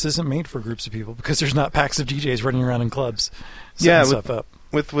isn't made for groups of people because there's not packs of DJs running around in clubs setting stuff up.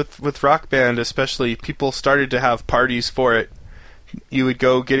 With Rock Band especially, people started to have parties for it. You would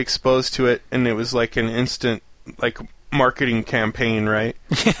go get exposed to it, and it was like an instant like marketing campaign, right?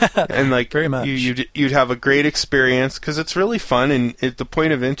 Yeah, And like very much. you'd have a great experience because it's really fun, and the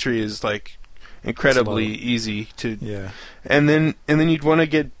point of entry is like incredibly easy to. Yeah. And then you'd want to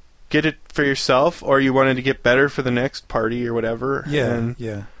get it for yourself, or you wanted to get better for the next party or whatever. Yeah, And,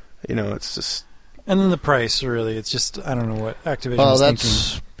 yeah. it's just. And then the price, really, it's just, I don't know what Activision Well, is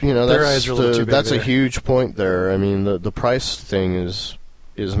that's thinking. Their eyes are a little too big that's a there. huge point there. I mean, the price thing is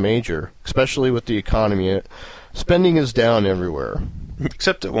major, especially with the economy. Spending is down everywhere.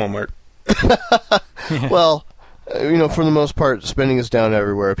 Except at Walmart. Well, for the most part, spending is down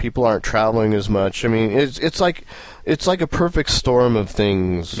everywhere. People aren't traveling as much. I mean, it's like a perfect storm of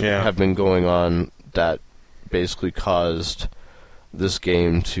things have been going on that basically caused this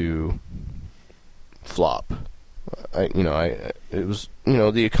game to flop. It was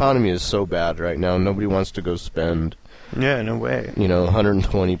the economy is so bad right now. Nobody wants to go spend Yeah, no way.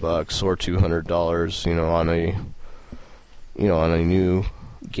 $120 or $200 on a new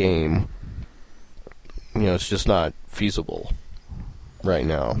game. It's just not feasible right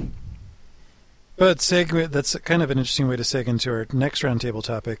now. But that's kind of an interesting way to seg into our next roundtable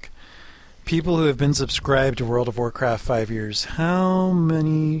topic. People who have been subscribed to World of Warcraft 5 years, how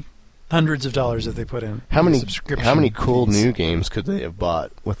many hundreds of dollars have they put in? How many subscription cool fees? new games could they have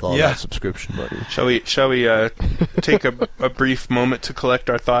bought with all that subscription money? Shall we take a brief moment to collect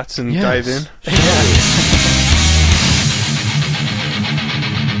our thoughts and dive in?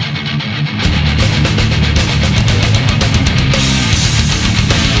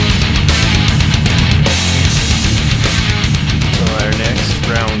 So our next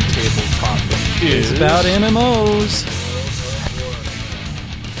roundtable topic is About MMOs.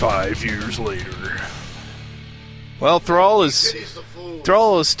 5 years later. Well, Thrall is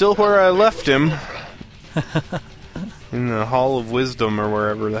still where I left him. In the Hall of Wisdom or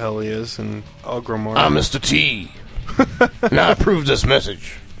wherever the hell he is in Algramore. I'm Mr. T. Now I approve this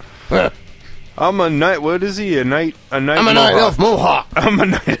message. I'm a knight. What is he? A knight. I'm a Knight Elf Mohawk. I'm a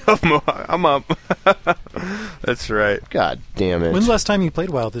knight of Mohawk. I'm up. That's right. God damn it. When's the last time you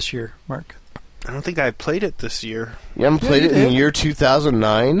played WoW this year, Mark? I don't think I played it this year. You haven't played it in the year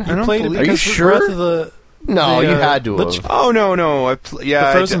 2009? I don't Played it believe- Are you because sure? Breath of the No, the, you had to Lich- have. Oh no! the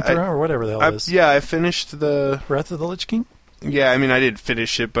Frozen Throne or whatever the hell it is. Yeah, I finished the. Wrath of the Lich King? Yeah, I mean, I didn't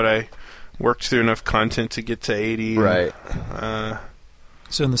finish it, but I worked through enough content to get to 80. Right.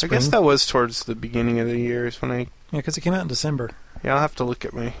 So in the I spring? guess that was towards the beginning of the year is when I. Yeah, because it came out in December. Yeah, I'll have to look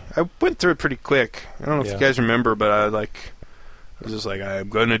at my. I went through it pretty quick. I don't know if Yeah. you guys remember, but I was just like, I'm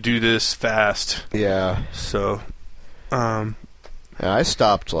gonna do this fast. Yeah. So, Yeah, I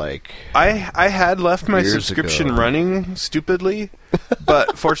stopped like... I had left my Years subscription ago. running stupidly,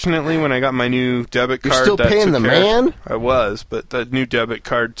 but fortunately, when I got my new debit You're card, still that paying took the care- man? I was, but the new debit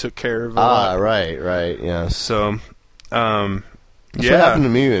card took care of a Ah, lot. right, yes. So, That's what yeah. happened to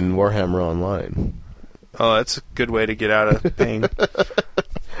me in Warhammer Online. Oh, that's a good way to get out of paying.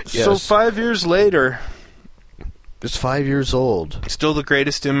 So Yes. 5 years later, It's 5 years old. still the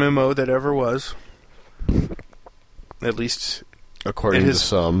greatest MMO that ever was. At least According It to is-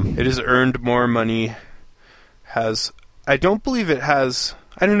 some. it has earned more money. I don't believe it has.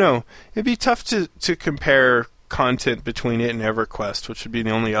 I don't know. It'd be tough to compare content between it and EverQuest, which would be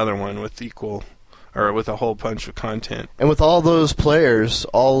the only other one with with a whole bunch of content. And with all those players,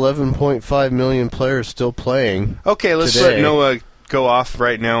 all 11.5 million players still playing. Okay, let's Today. let Noah go off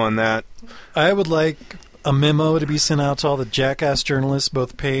right now on that. I would like a memo to be sent out to all the jackass journalists,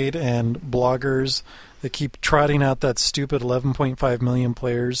 both paid and bloggers, that keep trotting out that stupid 11.5 million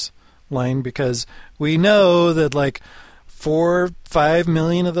players line, because we know that like 4-5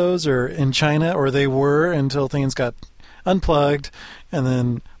 million of those are in China, or they were until things got unplugged and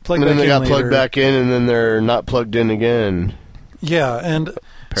then plugged And then back they in got later. plugged back in, and then they're not plugged in again. Yeah, and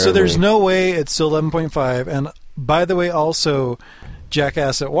so there's no way it's still 11.5. And by the way, also,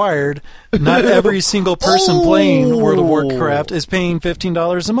 Jackass at Wired, not every single person playing World of Warcraft is paying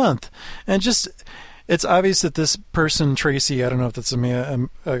 $15 a month. And just, It's obvious that this person, Tracy, I don't know if that's a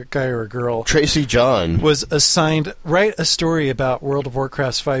guy or a girl, Tracy John. was assigned, write a story about World of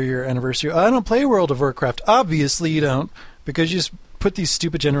Warcraft's 5-year anniversary. I don't play World of Warcraft. Obviously you don't, because you just put these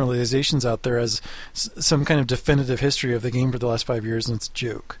stupid generalizations out there as some kind of definitive history of the game for the last 5 years, and it's a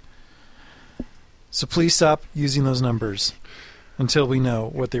joke. So please stop using those numbers until we know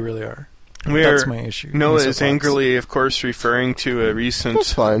what they really are. That's my issue. Noah is angrily, of course, referring to a recent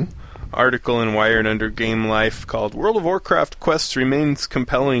That's fine. article in Wired under Game Life called "World of Warcraft Quests Remains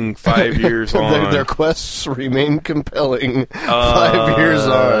Compelling 5 Years on." Their quests remain compelling 5 years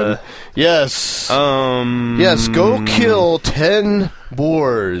on. Yes. Yes, go kill 10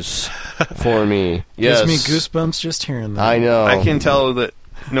 boars for me. Yes. Gives me goosebumps just hearing that. I know. I can tell that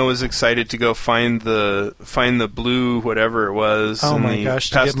Noah's excited to go find the blue whatever it was. Oh my gosh!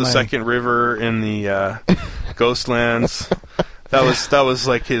 Past the second river in the Ghostlands. That was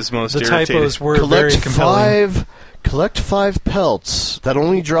like his most the irritating. typos were very compelling. Collect 5 pelts that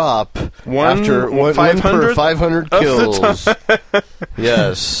only drop one after one per 500 kills.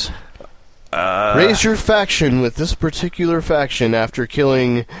 Yes. Raise your faction with this particular faction after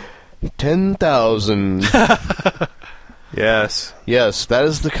killing 10,000. Yes. Yes, that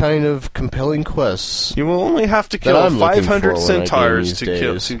is the kind of compelling quests. You will only have to kill I'm looking 500 for when I game centaurs these to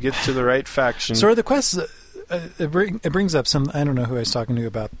days. get to the right faction. So are the quests? It brings up some. I don't know who I was talking to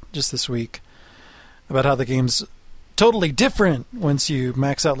about just this week about how the game's totally different once you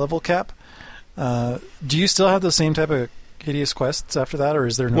max out level cap. Do you still have the same type of hideous quests after that, or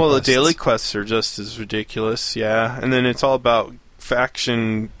is there no? Well, quests? the daily quests are just as ridiculous, yeah. And then it's all about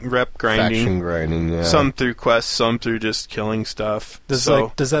faction rep grinding. Faction grinding, yeah. Some through quests, some through just killing stuff. Does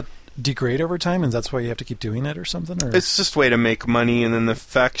that degrade over time, and that's why you have to keep doing it, or something? Or? It's just a way to make money, and then the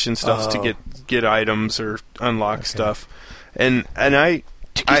faction stuff's to get items or unlock stuff. And I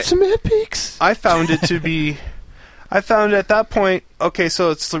to get some epics. I found it to be. I found at that point, okay,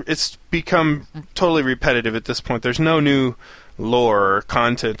 so it's become totally repetitive at this point. There's no new lore or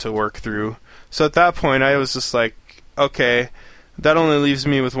content to work through. So at that point, I was just like, okay, that only leaves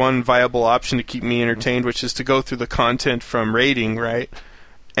me with one viable option to keep me entertained, which is to go through the content from raiding, right?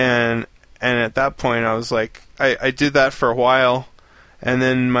 And at that point, I was like, I did that for a while, and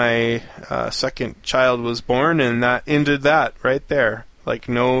then my second child was born, and that ended that right there. Like,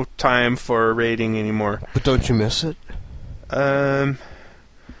 no time for raiding anymore. But don't you miss it? I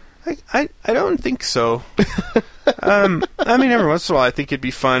don't think so. I mean, every once in a while I think it'd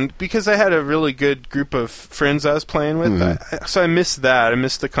be fun, because I had a really good group of friends I was playing with. Mm-hmm. So I missed that. I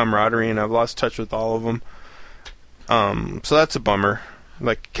missed the camaraderie, and I've lost touch with all of them. So that's a bummer.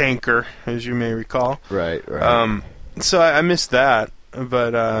 Like Canker, as you may recall. Right. So I missed that,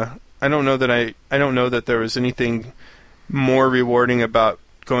 but I don't know that there was anything more rewarding about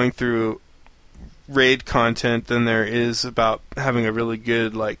going through raid content than there is about having a really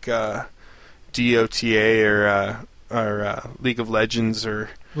good DOTA or League of Legends or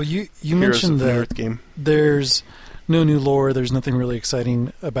well, you Heroes mentioned of the that North game. There's no new lore. There's nothing really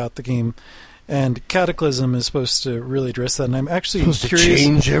exciting about the game, and Cataclysm is supposed to really address that. And I'm actually supposed curious to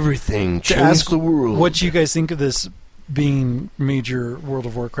change everything, to change ask the world. what you guys think of this, being major World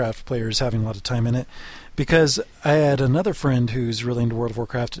of Warcraft players having a lot of time in it. Because I had another friend who's really into World of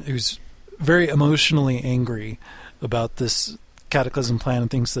Warcraft who's very emotionally angry about this Cataclysm plan and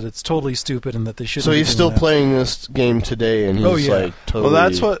thinks that it's totally stupid and that they shouldn't. So be he's doing still that. playing this game today, and he's like totally Well,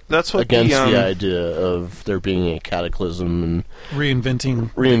 that's what against the the idea of there being a cataclysm and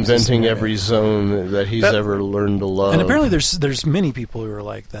reinventing every zone that he's ever learned to love. And apparently there's many people who are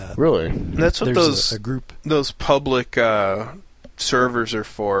like that. Really? That's what There's a group. Those public servers are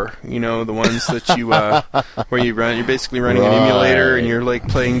for, you know, the ones that you where you're basically running an emulator and you're like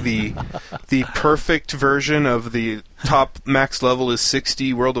playing the perfect version of the top max level is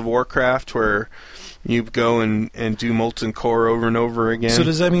 60 World of Warcraft, where you go and do Molten Core over and over again. So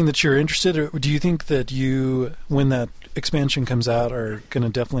does that mean that you're interested, or do you think that you, when that expansion comes out, are going to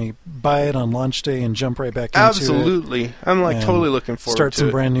definitely buy it on launch day and jump right back into it? Absolutely. I'm like totally looking forward to start some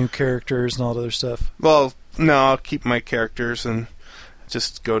it. brand new characters and all that other stuff. Well, no, I'll keep my characters and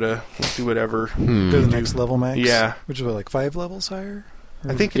just do whatever. Go to the next level max? Yeah. Which is what, like 5 levels higher?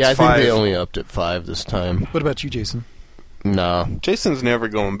 I think it's I 5. think they only upped it 5 this time. What about you, Jason? Nah. Jason's never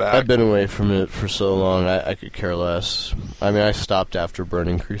going back. I've been away from it for so long, I could care less. I mean, I stopped after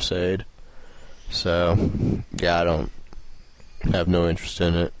Burning Crusade. So, yeah, I don't have no interest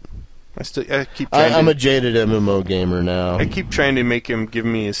in it. I keep trying I'm a jaded MMO gamer now. I keep trying to make him give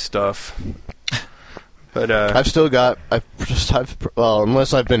me his stuff. But I've still got.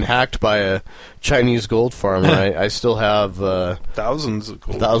 Unless I've been hacked by a Chinese gold farmer, I still have thousands of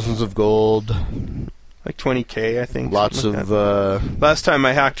gold. thousands of gold, Like 20K, I think. Lots something of like that. Last time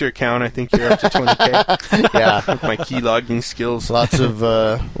I hacked your account, I think you're up to 20K. yeah, With my key logging skills. lots of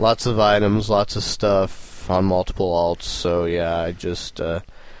items, lots of stuff on multiple alts. So yeah, I just I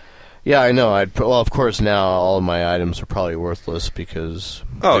know. Of course now all of my items are probably worthless because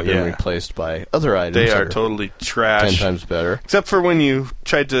they've been replaced by other items. They that are totally trash. 10 times better. Except for when you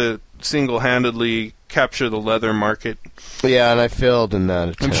tried to single-handedly capture the leather market. Yeah, and I failed in that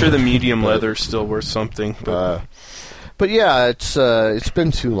attempt. I'm sure the medium leather's still worth something. But yeah, it's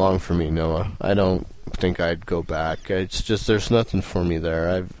been too long for me, Noah. I don't think I'd go back. It's just there's nothing for me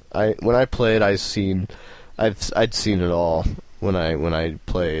there. When I played, I'd seen it all when I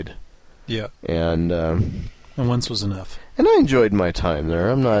played. Yeah. And once was enough. And I enjoyed my time there.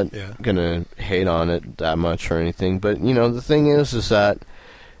 I'm not Yeah. gonna hate on it that much or anything. But the thing is that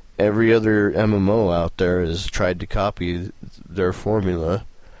every other MMO out there has tried to copy their formula,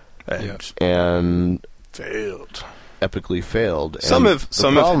 and failed. Epically failed. Some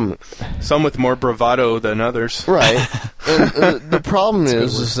And some with more bravado than others. Right. And the problem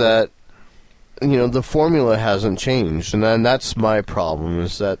is that the formula hasn't changed, and then that's my problem.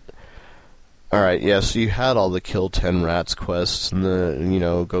 Is that all right? Yes, you had all the kill 10 rats quests and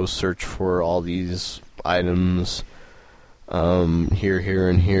the go search for all these items. Here,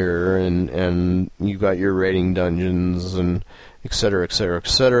 and here, and you got your raiding dungeons and et cetera, et cetera, et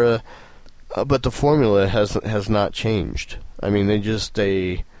cetera. But the formula has not changed. I mean,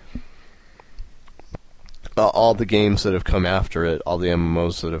 all the games that have come after it, all the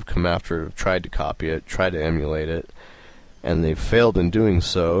MMOs that have come after it, have tried to copy it, tried to emulate it, and they've failed in doing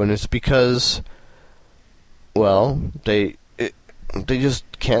so. And it's because, well, they just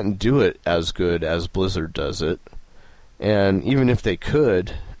can't do it as good as Blizzard does it. And even if they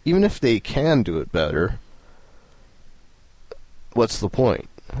can do it better, what's the point?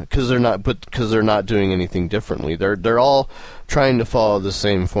 Because they're not doing anything differently. They're all trying to follow the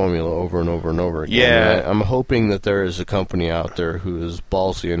same formula over and over and over again. Yeah. I'm hoping that there is a company out there who is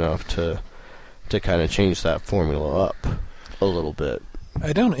ballsy enough to kind of change that formula up a little bit.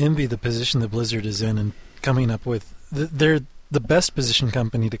 I don't envy the position that Blizzard is in and coming up with. They're the best positioned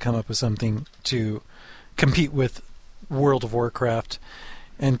company to come up with something to compete with World of Warcraft,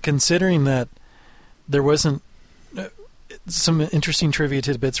 and considering that there wasn't some interesting trivia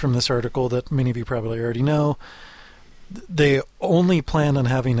tidbits from this article that many of you probably already know, they only planned on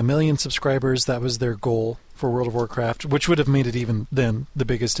having 1 million subscribers. That was their goal for World of Warcraft, which would have made it even then the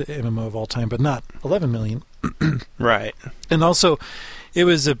biggest MMO of all time, but not 11 million. Right. And also, it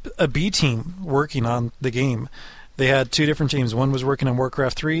was a B team working on the game. They had 2 different teams. One was working on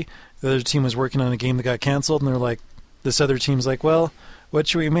Warcraft 3. The other team was working on a game that got canceled, and they're like, this other team's like, well, what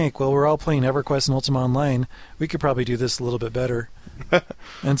should we make? Well, we're all playing EverQuest and Ultima Online. We could probably do this a little bit better.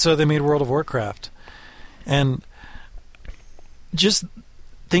 And so they made World of Warcraft. And just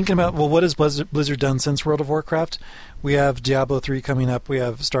thinking about, well, what has Blizzard done since World of Warcraft? We have Diablo 3 coming up. We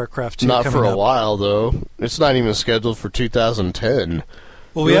have StarCraft 2 coming up. Not for a while, though. It's not even scheduled for 2010.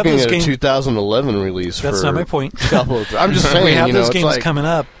 Well, we have those games. 2011 release. That's not my point. Diablo 3. I'm just saying, we have those games like coming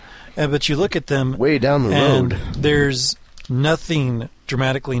up. But you look at them way down the and road. There's nothing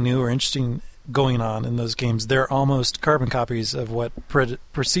dramatically new or interesting going on in those games. They're almost carbon copies of what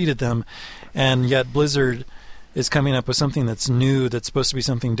preceded them, and yet Blizzard is coming up with something that's new, that's supposed to be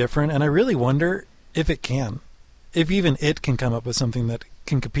something different, and I really wonder if it can. If even it can come up with something that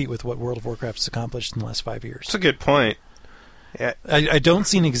can compete with what World of Warcraft has accomplished in the last 5 years. That's a good point. Yeah. I don't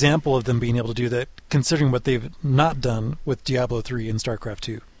see an example of them being able to do that, considering what they've not done with Diablo 3 and StarCraft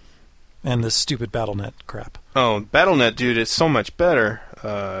 2. And this stupid BattleNet crap. Oh, BattleNet, dude, is so much better,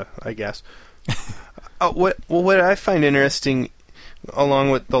 I guess. What I find interesting,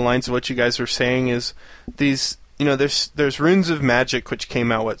 along with the lines of what you guys were saying, is these, there's Runes of Magic, which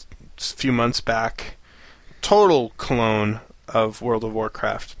came out, a few months back. Total clone of World of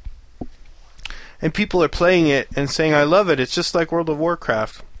Warcraft. And people are playing it and saying, I love it, it's just like World of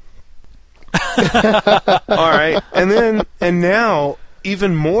Warcraft. Alright, and now,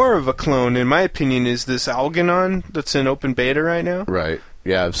 even more of a clone, in my opinion, is this Algernon that's in open beta right now. Right.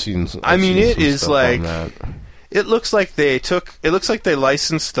 Yeah, I've seen. It is like, it looks like they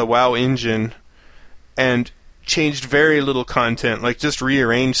licensed the WoW engine and changed very little content, like just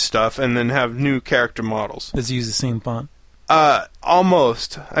rearranged stuff and then have new character models. Does it use the same font?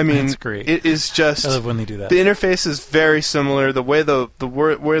 Almost. I mean, that's great. It is just. I love when they do that. The interface is very similar. The way the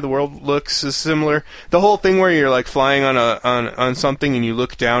world looks is similar. The whole thing where you're like flying on something and you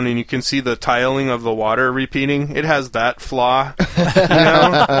look down and you can see the tiling of the water repeating. It has that flaw.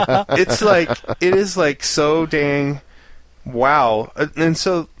 It's like, it is like so dang wow. And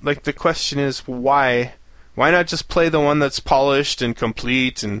so, like, the question is, why? Why not just play the one that's polished and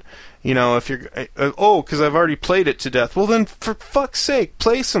complete? And, you know, if you're... because I've already played it to death. Well, then, for fuck's sake,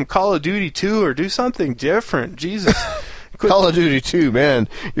 play some Call of Duty 2 or do something different. Jesus. Call of Duty 2, man.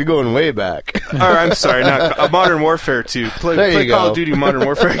 You're going way back. Or, I'm sorry, not Modern Warfare 2. Play Call of Duty Modern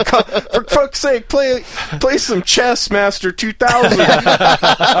Warfare. For fuck's sake, play some Chess Master 2000.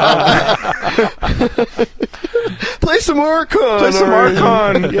 Play some Archon. Play some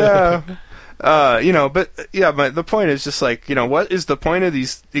Archon, yeah. But the point is just like, what is the point of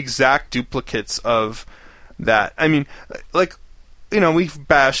these exact duplicates of that? I mean, like, we've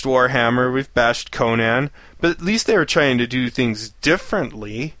bashed Warhammer, we've bashed Conan, but at least they were trying to do things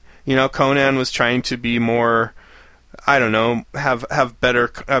differently. Conan was trying to be more, I don't know, have a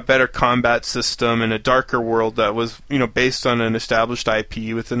better combat system and a darker world that was, based on an established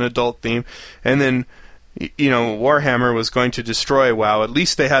IP with an adult theme. And then, Warhammer was going to destroy WoW. At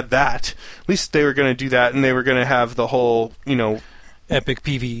least they had that. At least they were going to do that, and they were going to have the whole, epic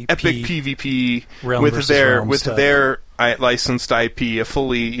PvP with their licensed IP, a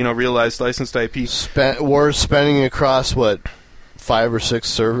fully, realized licensed IP. Wars spanning across 5 or 6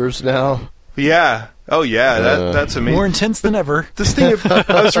 servers now. Yeah. Oh yeah, that's amazing. More intense than ever. This thing,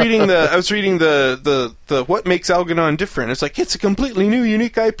 I was reading the what makes Algernon different. It's like it's a completely new,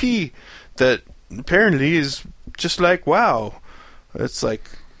 unique IP that apparently is just like WoW. It's like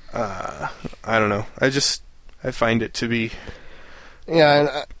I don't know. I find it to be.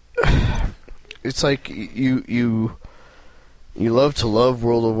 Yeah, and it's like you love to love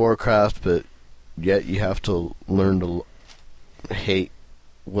World of Warcraft, but yet you have to learn to hate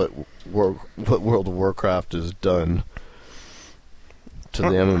what World of Warcraft has done to the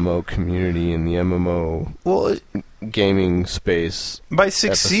MMO community and the MMO gaming space. By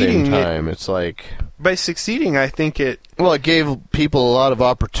succeeding, at the same time, it's like by succeeding, I think it. Well, it gave people a lot of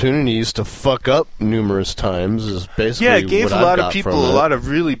opportunities to fuck up numerous times. Is basically it gave what a lot I've of people a lot of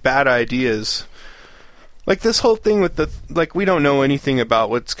really bad ideas. Like this whole thing with we don't know anything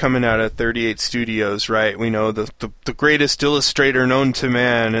about what's coming out of 38 Studios, right? We know the greatest illustrator known to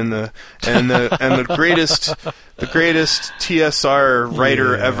man and the greatest TSR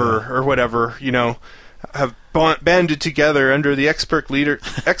writer ever or whatever, have banded together under the expert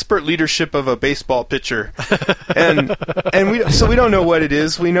leadership of a baseball pitcher, and we don't know what it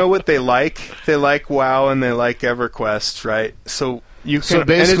is. We know what they like. They like WoW and they like EverQuest, right? So you can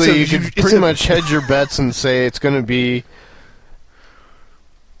you can pretty much hedge your bets and say it's going to be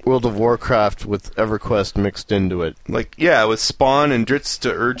World of Warcraft with EverQuest mixed into it. With Spawn and Dritz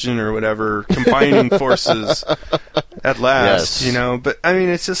to Urgent or whatever combining forces at last, yes. But I mean,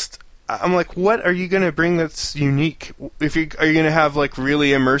 it's just. I'm like, what are you going to bring that's unique? Are you going to have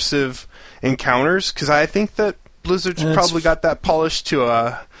really immersive encounters? Because I think that Blizzard's probably got that polished to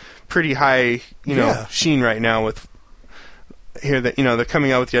a pretty high, sheen right now. With here that they're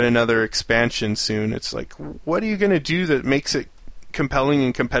coming out with yet another expansion soon. It's like, what are you going to do that makes it compelling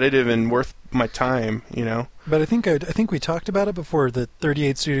and competitive and worth my time? But I think we talked about it before. That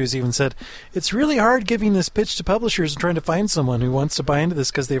 38 Studios even said it's really hard giving this pitch to publishers and trying to find someone who wants to buy into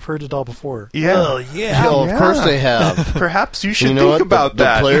this because they've heard it all before. Yeah, of course they have. Perhaps you should think about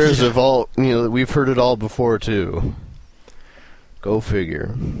that. The players have all, we've heard it all before too. Go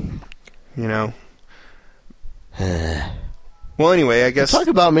figure. Well, anyway, I guess talk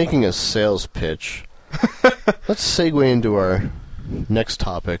about making a sales pitch. Let's segue into our next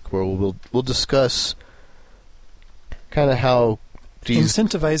topic, where we'll discuss kind of how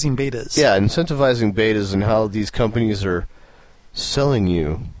incentivizing betas. Yeah, incentivizing betas and how these companies are selling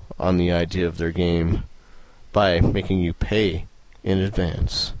you on the idea of their game by making you pay in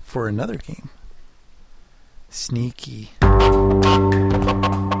advance for another game. Sneaky.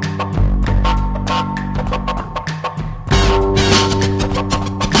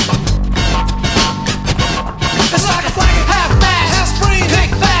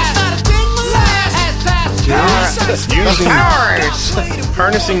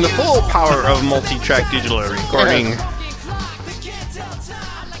 Harnessing the full power of multi-track digital recording.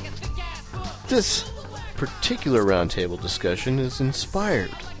 This particular roundtable discussion is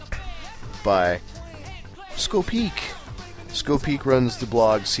inspired by Scopeak. Scopeak runs the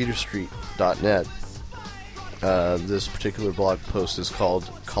blog cedarstreet.net. This particular blog post is called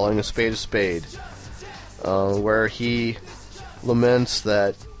Calling a Spade, where he laments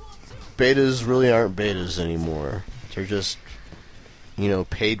that betas really aren't betas anymore. They're just,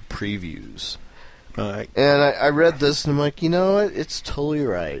 paid previews. And I read this and I'm like, you know what? It's totally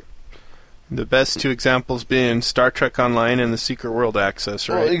right. The best two examples being Star Trek Online and the Secret World Access,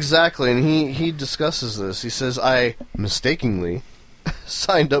 right? Well, exactly, and he discusses this. He says, I mistakenly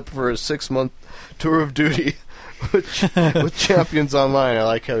signed up for a 6-month tour of duty with Champions Online. I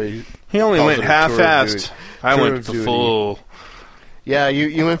like how he only calls went it a tour of half-assed. duty. I Tour went of the duty. full. Yeah,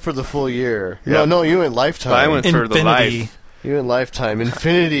 you went for the full year. Yeah. No, you went lifetime. I went for the Infinity. life. You went lifetime.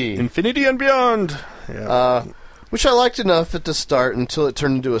 Infinity. Infinity and beyond. Yeah. Which I liked enough at the start until it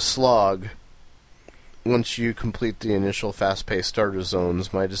turned into a slog. Once you complete the initial fast-paced starter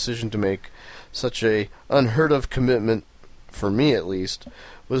zones, my decision to make such a unheard-of commitment, for me at least,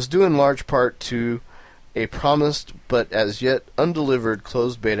 was due in large part to a promised but as yet undelivered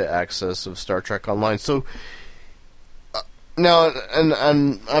closed beta access of Star Trek Online. So now, and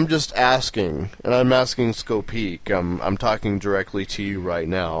I'm just asking, and I'm asking Scopeak. I'm talking directly to you right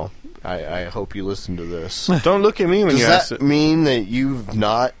now. I hope you listen to this. Don't look at me when Does you ask that it. mean that you've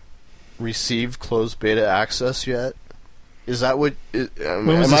not received closed beta access yet? Is that what? was Am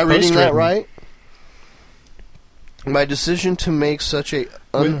this I reading post that written? right? My decision to make such a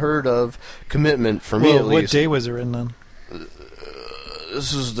unheard of commitment for me at What least. day was it written on?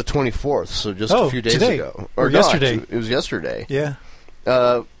 This is the 24th, so just Oh, a few days today. ago, Or no, yesterday. actually, it was yesterday. Yeah.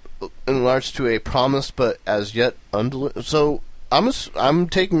 Enlarged to a promised but as yet undelivered. So I'm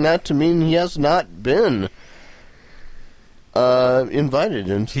taking that to mean he has not been invited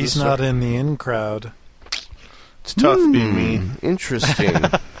into. He's the not in the in crowd. It's tough being me. Interesting.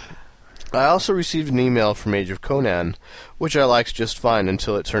 I also received an email from Age of Conan, which I liked just fine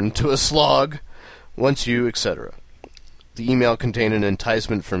until it turned into a slog. Once you, etc. The email contained an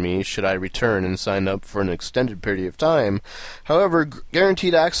enticement for me should I return and sign up for an extended period of time. However,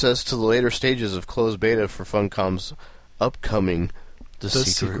 guaranteed access to the later stages of closed beta for Funcom's upcoming The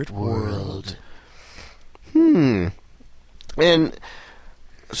Secret World. And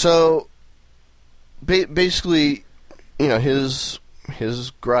so, basically, you know, his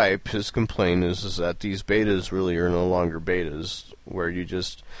gripe, his complaint is that these betas really are no longer betas, where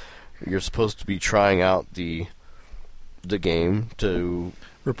you're supposed to be trying out the game to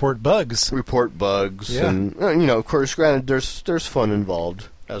Report bugs. report bugs, Yeah. and you know, of course, granted, there's fun involved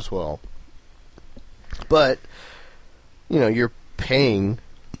as well, but you know, you're paying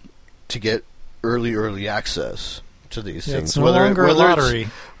to get early access to these Yeah, things. it's no longer a lottery.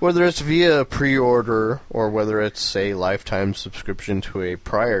 Whether it's via pre-order or whether it's a lifetime subscription to a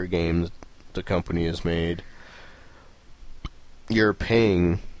prior game that the company has made, you're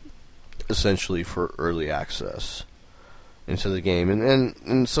paying essentially for early access into the game,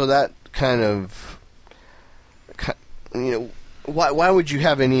 and so that kind of, you know, why would you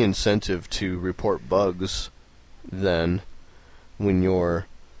have any incentive to report bugs then when you're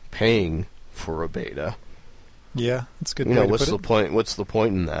paying for a beta? Yeah, that's a good. You know, way to what's put the it. point? What's the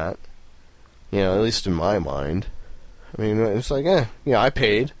point in that? You know, at least in my mind. I mean, it's like, I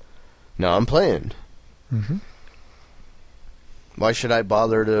paid. Now I'm playing. Mm-hmm. Why should I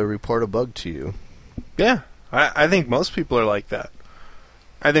bother to report a bug to you? Yeah, I think most people are like that.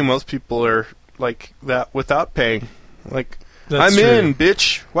 I think most people are like that without paying. Like, That's I'm true. in,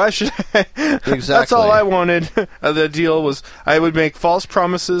 bitch. Why should I? Exactly. That's all I wanted. The deal was I would make false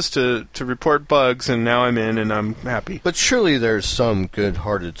promises to report bugs, and now I'm in, and I'm happy. But surely there's some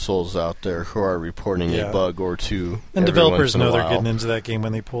good-hearted souls out there who are reporting Yeah. a bug or two. And every developers once in a know they're while. getting into that game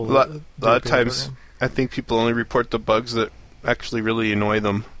when they pull A lot the of beta times, program. I think people only report the bugs that actually really annoy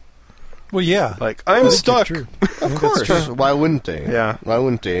them. Well, yeah. Like, I I'm think stuck. you're true. Of course. Why wouldn't they? Yeah. Why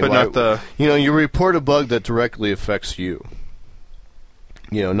wouldn't they? But Why- not the... You know, you report a bug that directly affects you.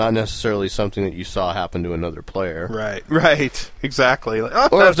 You know, not necessarily something that you saw happen to another player. Right, exactly. Like, oh,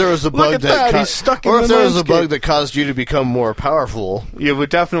 Or if there was a look bug at that, he's stuck in or the if there was a landscape. bug that caused you to become more powerful. You would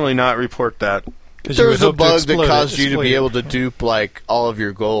definitely not report that. 'Cause If you there would was a hope to bug explode that it- caused you to exploit be it. able to dupe like all of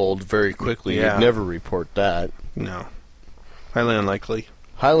your gold very quickly, Yeah. you'd never report that. No. Highly unlikely.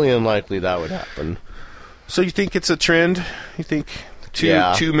 Highly unlikely that would happen. So you think it's a trend? You think two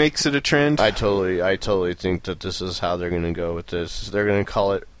Yeah. makes it a trend? I totally think that this is how they're going to go with this. They're going to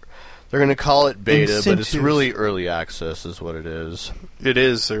call it beta, but it's Incentive. really early access is what it is. It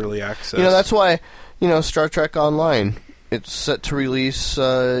is early access. You know, that's why, you know, Star Trek Online, it's set to release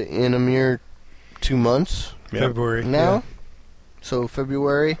in a mere 2 months Yep. February now. yeah. So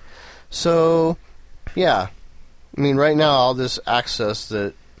February. So, yeah. I mean, right now, all this access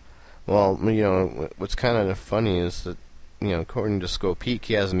that, well, you know, what's kind of funny is that according to Scopeak,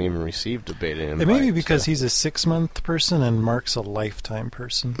 he hasn't even received a beta invite. It may be because he's a 6-month person and Mark's a lifetime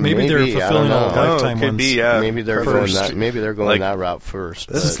person. Maybe they're fulfilling all I don't know. lifetime could ones. be, yeah. Maybe they're First. going that. Maybe they're going Like, that route first.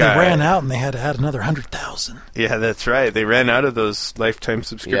 this They guy- ran out and they had to add another 100,000. Yeah, that's right. They ran out of those lifetime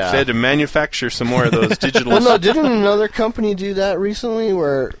subscriptions. Yeah. They had to manufacture some more of those digital. Well, no, didn't another company do that recently,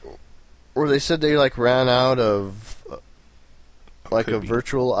 where they said they ran out of a Could be.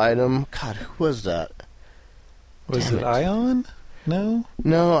 virtual item? God, who was that? Was Damn it it. Ion? No?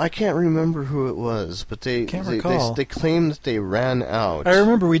 No, I can't remember who it was, but they Can't they, recall. they claimed that they ran out. I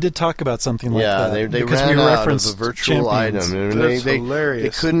remember we did talk about something like yeah, that. they because ran we out of referenced a virtual Champions. item, and That's they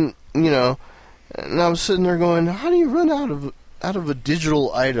hilarious. couldn't, And I was sitting there going, "How do you run out of a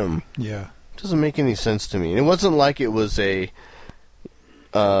digital item?" Yeah. It doesn't make any sense to me. And it wasn't like it was it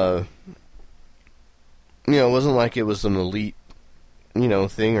wasn't like it was an elite,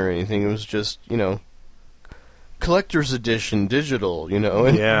 thing or anything. It was just, collector's edition digital,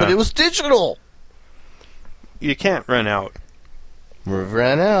 and, Yeah. but it was digital. You can't run out. We've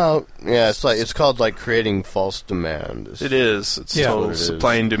ran out. Yeah, it's called creating false demand. It is. It's Yeah. total What it is.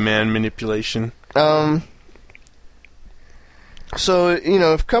 supply and demand manipulation. So,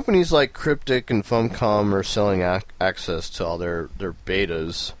 if companies like Cryptic and Funcom are selling access to all their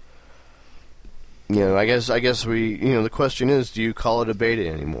betas, I guess we, the question is, do you call it a beta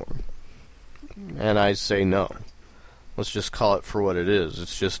anymore? And I say no. Let's just call it for what it is.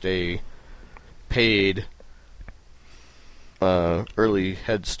 It's just a paid early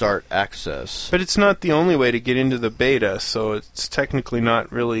head start access. But it's not the only way to get into the beta, so it's technically not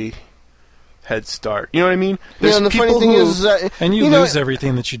really head start. You know what I mean? There's and the funny people thing who- is that And you know, lose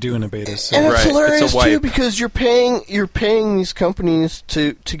everything that you do in a beta. So. and it's Right, it's a hilarious wipe. too, because you're paying these companies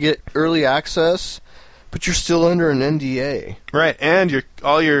to get early access, but you're still under an NDA. right, and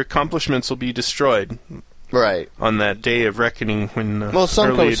all your accomplishments will be destroyed Right. on that day of reckoning when Well,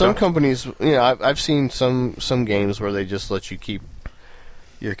 some early adopt- companies, I've seen some games where they just let you keep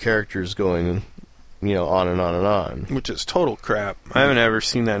your characters going, on and on and on. which is total crap. I haven't ever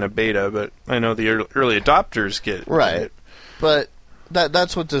seen that in a beta, but I know the early adopters get Right. it. But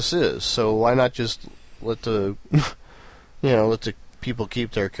that's what this is. So why not just let the let the people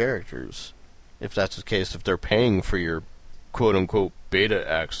keep their characters? If that's the case, if they're paying for your quote unquote beta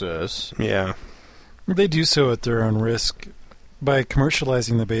access. Yeah. They do so at their own risk. By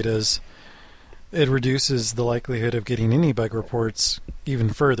commercializing the betas, it reduces the likelihood of getting any bug reports even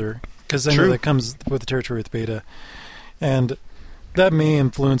further, because I know True. that comes with the territory with beta. And that may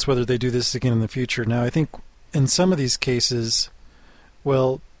influence whether they do this again in the future. Now, I think in some of these cases,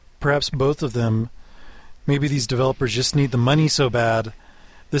 well, perhaps both of them, maybe these developers just need the money so bad,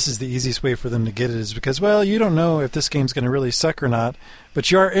 this is the easiest way for them to get it, is because, well, you don't know if this game's going to really suck or not,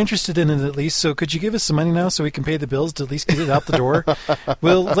 but you are interested in it at least, so could you give us some money now so we can pay the bills to at least get it out the door?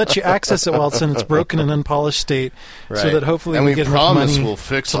 We'll let you access it while it's in its broken and unpolished state, so that hopefully and we get enough promise money we'll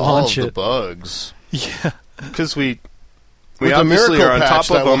fix to all of launch the it. bugs. Yeah. Because we With the obviously miracle are on patch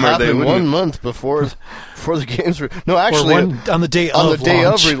top that of will them, or they happen wouldn't. 1 month before the games. No, Or actually, on the day on the of day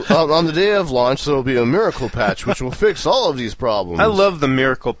launch. on the day of launch, there will be a miracle patch which will fix all of these problems. I love the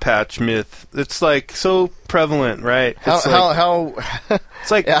miracle patch myth. It's so prevalent, right? how It's like, how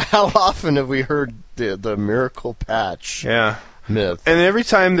it's like yeah, how often have we heard the miracle patch yeah. myth? And every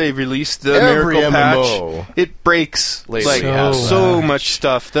time they release the Every miracle MMO. patch, it breaks Lately so has. much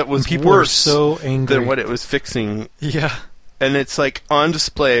stuff that was People are worse so angry. than what it was fixing. Yeah. And it's on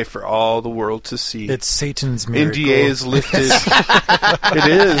display for all the world to see. It's Satan's miracle. NDA is lifted. It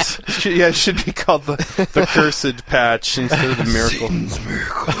is. It should be called the cursed patch instead of the miracle.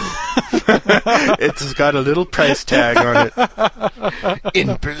 It's got a little price tag on it.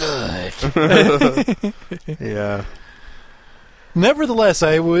 In blood. Yeah. Nevertheless,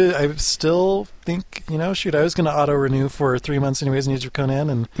 I still think, shoot, I was going to auto-renew for 3 months anyways in Age of Conan,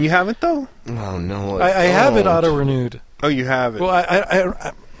 and You haven't though? Oh no! I have it don't. auto-renewed. Oh, you have it. Well,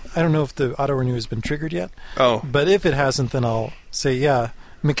 I don't know if the auto-renew has been triggered yet, Oh, but if it hasn't, then I'll say, yeah,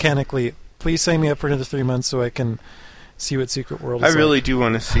 mechanically, please sign me up for another 3 months so I can see what Secret World I is really like. do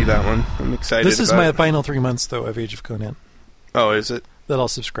want to see that one. I'm excited. This is about my it. final 3 months, though, of Age of Conan Oh, is it? that I'll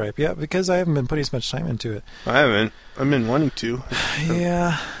subscribe. Yeah, because I haven't been putting as much time into it. I haven't. I've been wanting to.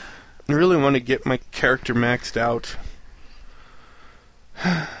 Yeah. I really want to get my character maxed out.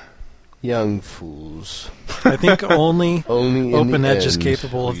 Young fools. I think only Only in Open the Edge is end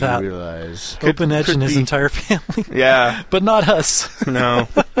capable of will that. you realize. Open Edge could and his be. entire family, Yeah. but not us, No.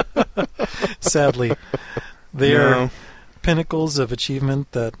 sadly. They No. are pinnacles of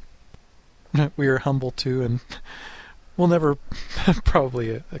achievement that we are humble to, and we'll never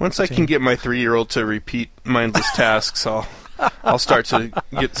probably. Once I can get my 3-year-old to repeat mindless tasks, I'll start to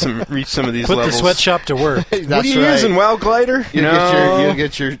reach some of these put levels. the sweatshop to work. That's What are you right. using, WoW Glider? You'll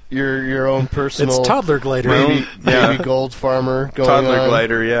get your own personal It's toddler glider. baby gold farmer going Toddler on.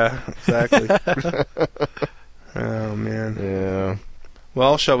 Glider, yeah, exactly. Oh man. Yeah.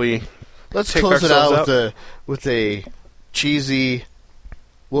 Well, shall we? Let's Take close it out ourselves with a cheesy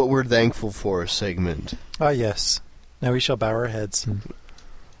 "What We're Thankful For" segment. Ah, yes. Now we shall bow our heads. And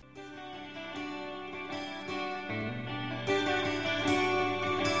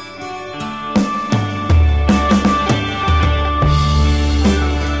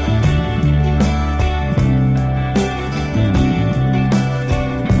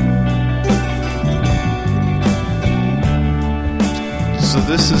So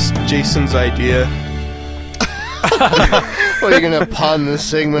this is Jason's idea. Well, you're gonna pawn this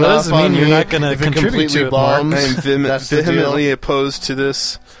segment That off doesn't on mean you're me not gonna if it contribute completely to it, Mark. bombs. I am That's the deal. vehemently opposed to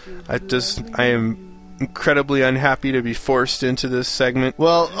this. I am incredibly unhappy to be forced into this segment.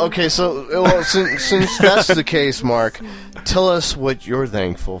 Well, okay, so since that's the case, Mark, tell us what you're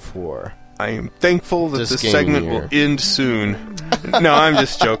thankful for. I am thankful that This this gaming segment year. will end soon. No, I'm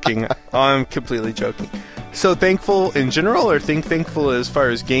just joking. I'm completely joking. So thankful in general, or thankful as far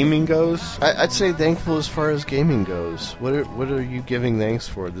as gaming goes? I'd say thankful as far as gaming goes. What are you giving thanks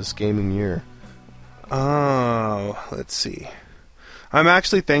for this gaming year? Oh, let's see. I'm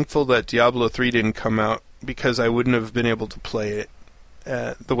actually thankful that Diablo 3 didn't come out, because I wouldn't have been able to play it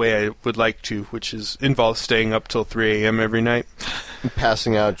the way I would like to, which involves staying up till 3 a.m. every night.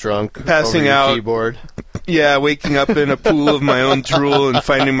 Passing out drunk Passing over your out. keyboard. Yeah, waking up in a pool of my own drool and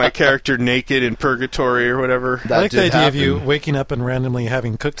finding my character naked in purgatory or whatever. That I like the did idea of you happen. waking up and randomly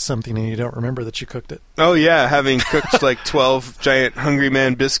having cooked something and you don't remember that you cooked it. Oh yeah, having cooked like 12 giant Hungry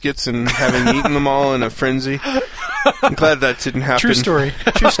Man biscuits and having eaten them all in a frenzy. I'm glad that didn't happen. True story.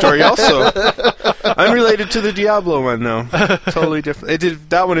 True story also. Unrelated to the Diablo one, though. Totally different.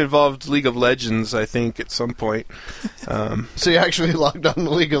 That one involved League of Legends, I think, at some point. So you actually logged on to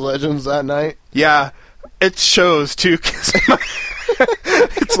League of Legends that night? Yeah, it shows, too, 'cause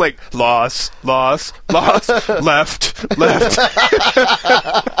it's like, loss, left.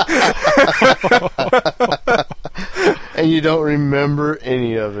 And you don't remember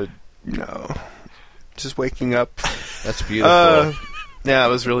any of it. No. Just waking up. That's beautiful. Yeah, it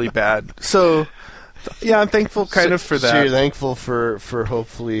was really bad. So, yeah, I'm thankful kind of for that. So you're thankful for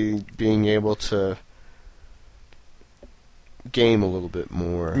hopefully being able to game a little bit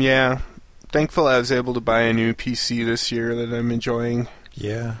more. Yeah. Thankful I was able to buy a new PC this year that I'm enjoying.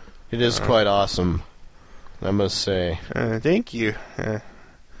 Yeah. It is quite awesome, I must say. Thank you. The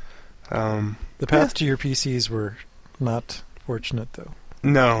path to your PCs were not fortunate, though,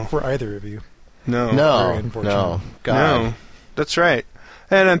 No. for either of you. No. Very No, unfortunate. no. God. No. That's right.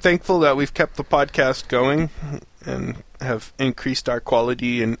 And I'm thankful that we've kept the podcast going and have increased our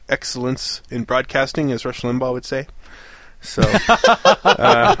quality and excellence in broadcasting, as Rush Limbaugh would say. So,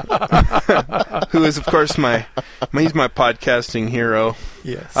 who is, of course, he's my podcasting hero.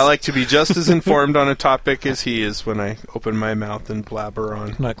 Yes. I like to be just as informed on a topic as he is when I open my mouth and blabber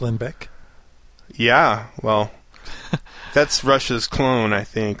on. Not Glenn Beck. Yeah, well, that's Rush's clone, I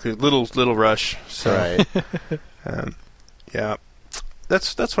think. Little Rush. So, Right. yeah,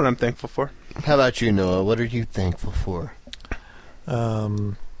 that's what I'm thankful for. How about you, Noah? What are you thankful for?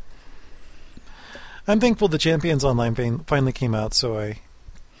 I'm thankful the Champions Online finally came out, so I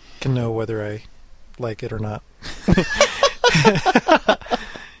can know whether I like it or not.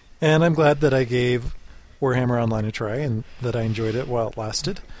 And I'm glad that I gave Warhammer Online a try and that I enjoyed it while it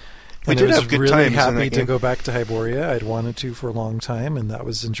lasted. We And did I was have good really times in happy that to game. go back to Hyboria. I'd wanted to for a long time, and that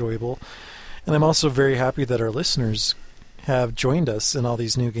was enjoyable. And I'm also very happy that our listeners have joined us in all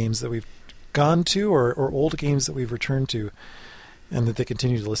these new games that we've gone to or old games that we've returned to, and that they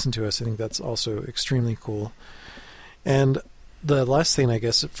continue to listen to us. I think that's also extremely cool. And the last thing, I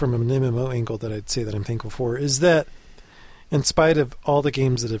guess, from an MMO angle that I'd say that I'm thankful for is that in spite of all the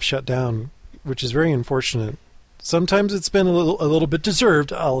games that have shut down, which is very unfortunate, sometimes it's been a little bit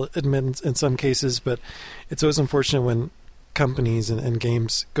deserved, I'll admit, in some cases, but it's always unfortunate when companies and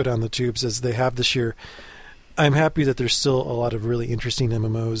games go down the tubes as they have this year. I'm happy that there's still a lot of really interesting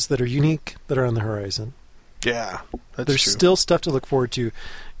MMOs that are unique that are on the horizon. Yeah, that's There's true. still stuff to look forward to.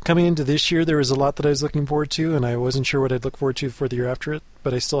 Coming into this year, there was a lot that I was looking forward to, and I wasn't sure what I'd look forward to for the year after it,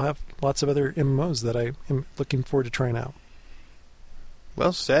 but I still have lots of other MMOs that I am looking forward to trying out.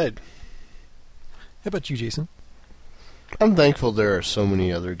 Well said. How about you, Jason? I'm thankful there are so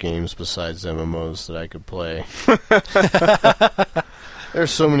many other games besides MMOs that I could play.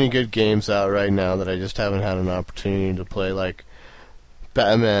 There's so many good games out right now that I just haven't had an opportunity to play, like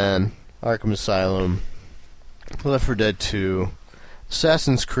Batman, Arkham Asylum, Left 4 Dead 2,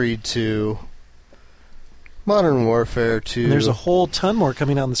 Assassin's Creed 2, Modern Warfare 2. And there's a whole ton more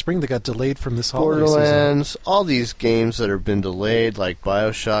coming out in the spring that got delayed from this holiday season. Borderlands, all these games that have been delayed, like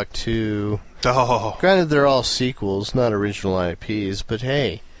BioShock 2. Oh, Granted, they're all sequels, not original IPs, but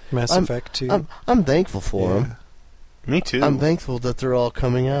hey, Mass Effect 2. I'm thankful for them. me too. I'm thankful that they're all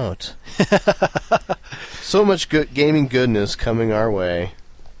coming out. So much good gaming goodness coming our way.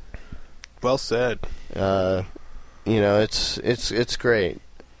 Well said. It's great.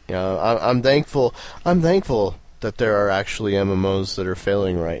 I'm thankful. I'm thankful that there are actually MMOs that are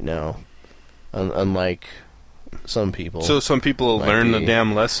failing right now, unlike some people. So some people will Might learn the be.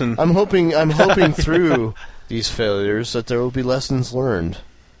 damn lesson. I'm hoping through these failures that there will be lessons learned.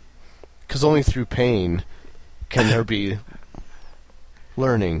 Because only through pain can there be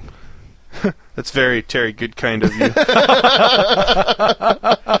learning. That's very Terry Good kind of you.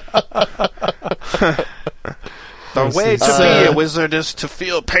 The way to be a wizard is to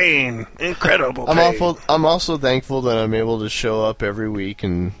feel pain. Incredible pain. I'm also thankful that I'm able to show up every week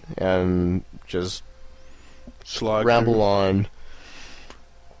and just Slog ramble through. on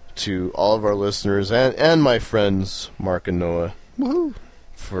to all of our listeners and my friends Mark and Noah. Woohoo.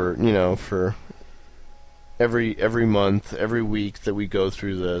 For every month, every week that we go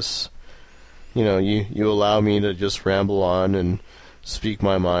through this, you allow me to just ramble on and speak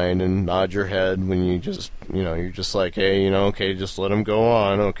my mind and nod your head when you just, you're just like, hey, okay, just let him go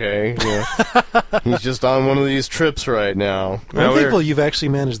on, okay? He's just on one of these trips right now. I'm thankful you've actually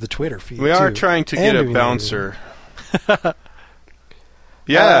managed the Twitter feed. We are too, trying to and get a doing bouncer. The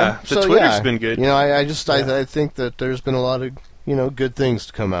Twitter's been good. I think that there's been a lot of, good things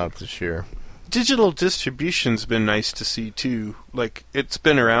to come out this year. Digital distribution's been nice to see too. Like, it's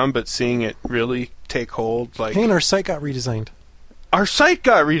been around, but seeing it really take hold, like Hey, and our site got redesigned. our site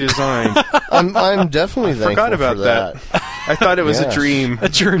got redesigned. I'm definitely thankful Forgot about for that. I thought it was Yes. a dream. A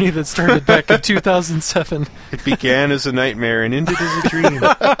journey that started back in 2007. It began as a nightmare and ended as a dream.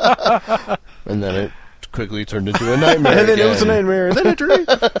 And then it quickly turned into a nightmare. And then it was a again. nightmare, and then a dream.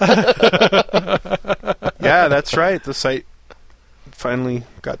 Yeah, that's right. The site finally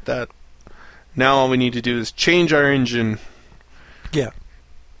got that. Now all we need to do is change our engine. Yeah.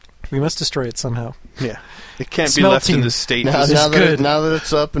 We must destroy it somehow. Yeah. It can't be left in Smelting. this state. Now, This is now good. that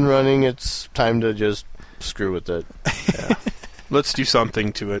it's up and running, it's time to just screw with it. Let's do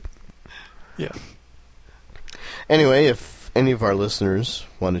something to it. Yeah. Anyway, if any of our listeners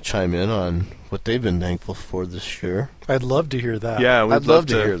want to chime in on what they've been thankful for this year, I'd love to hear that. Yeah, we'd I'd love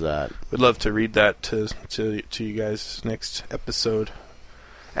to hear that. We'd love to read that to you guys next episode.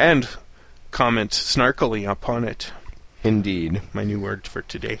 And comment snarkily upon it. Indeed. My new word for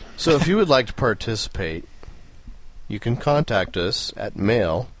today. So if you would like to participate, you can contact us at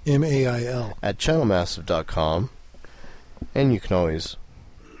mail MAIL. at channelmassive.com, and you can always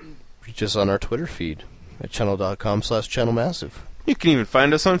reach us on our Twitter feed at channel.com/channelmassive. You can even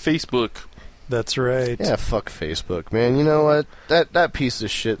find us on Facebook. That's right. Yeah, fuck Facebook, man. You know what? That piece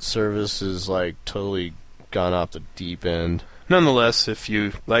of shit service is like totally gone off the deep end. Nonetheless, if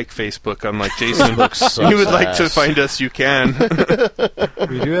you like Facebook, unlike Jason, Sucks you would like to ass. find us, you can.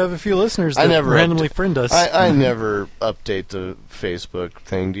 We do have a few listeners I that never randomly friend us. I never update the Facebook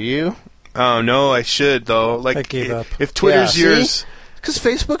thing. Do you? Oh no, I should though. Like, I gave up. If Twitter's Yeah, see? yours, Because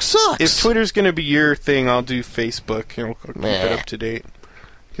Facebook sucks. if Twitter's gonna be your thing, I'll do Facebook. I'll keep Nah. it up to date.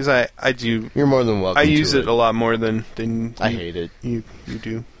 Because I do. You're more than welcome. I use to it a lot more than I hate it. you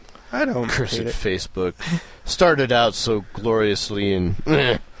do. I don't Cursed hate it. Facebook. Started out so gloriously and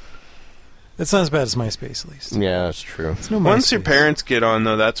It's not as bad as MySpace, at least. yeah, that's true. It's no Once your MySpace. parents get on,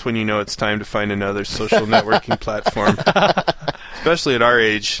 though, that's when you know it's time to find another social networking platform. Especially at our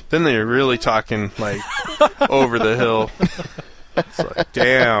age. Then they're really talking, like, over the hill. It's like,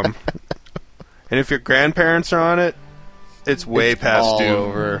 damn. And if your grandparents are on it, it's way It's past all due.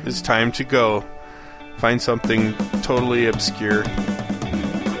 over. It's time to go. Find something totally obscure.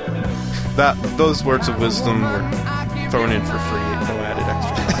 Those words of wisdom were thrown in for free. No added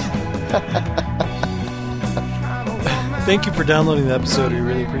extra. Thank you for downloading the episode. We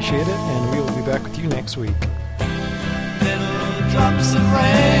really appreciate it, and we will be back with you next week. Little drops of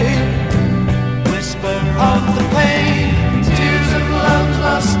rain whisper of the pain, tears of love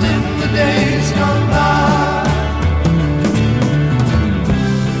lost in the days gone by.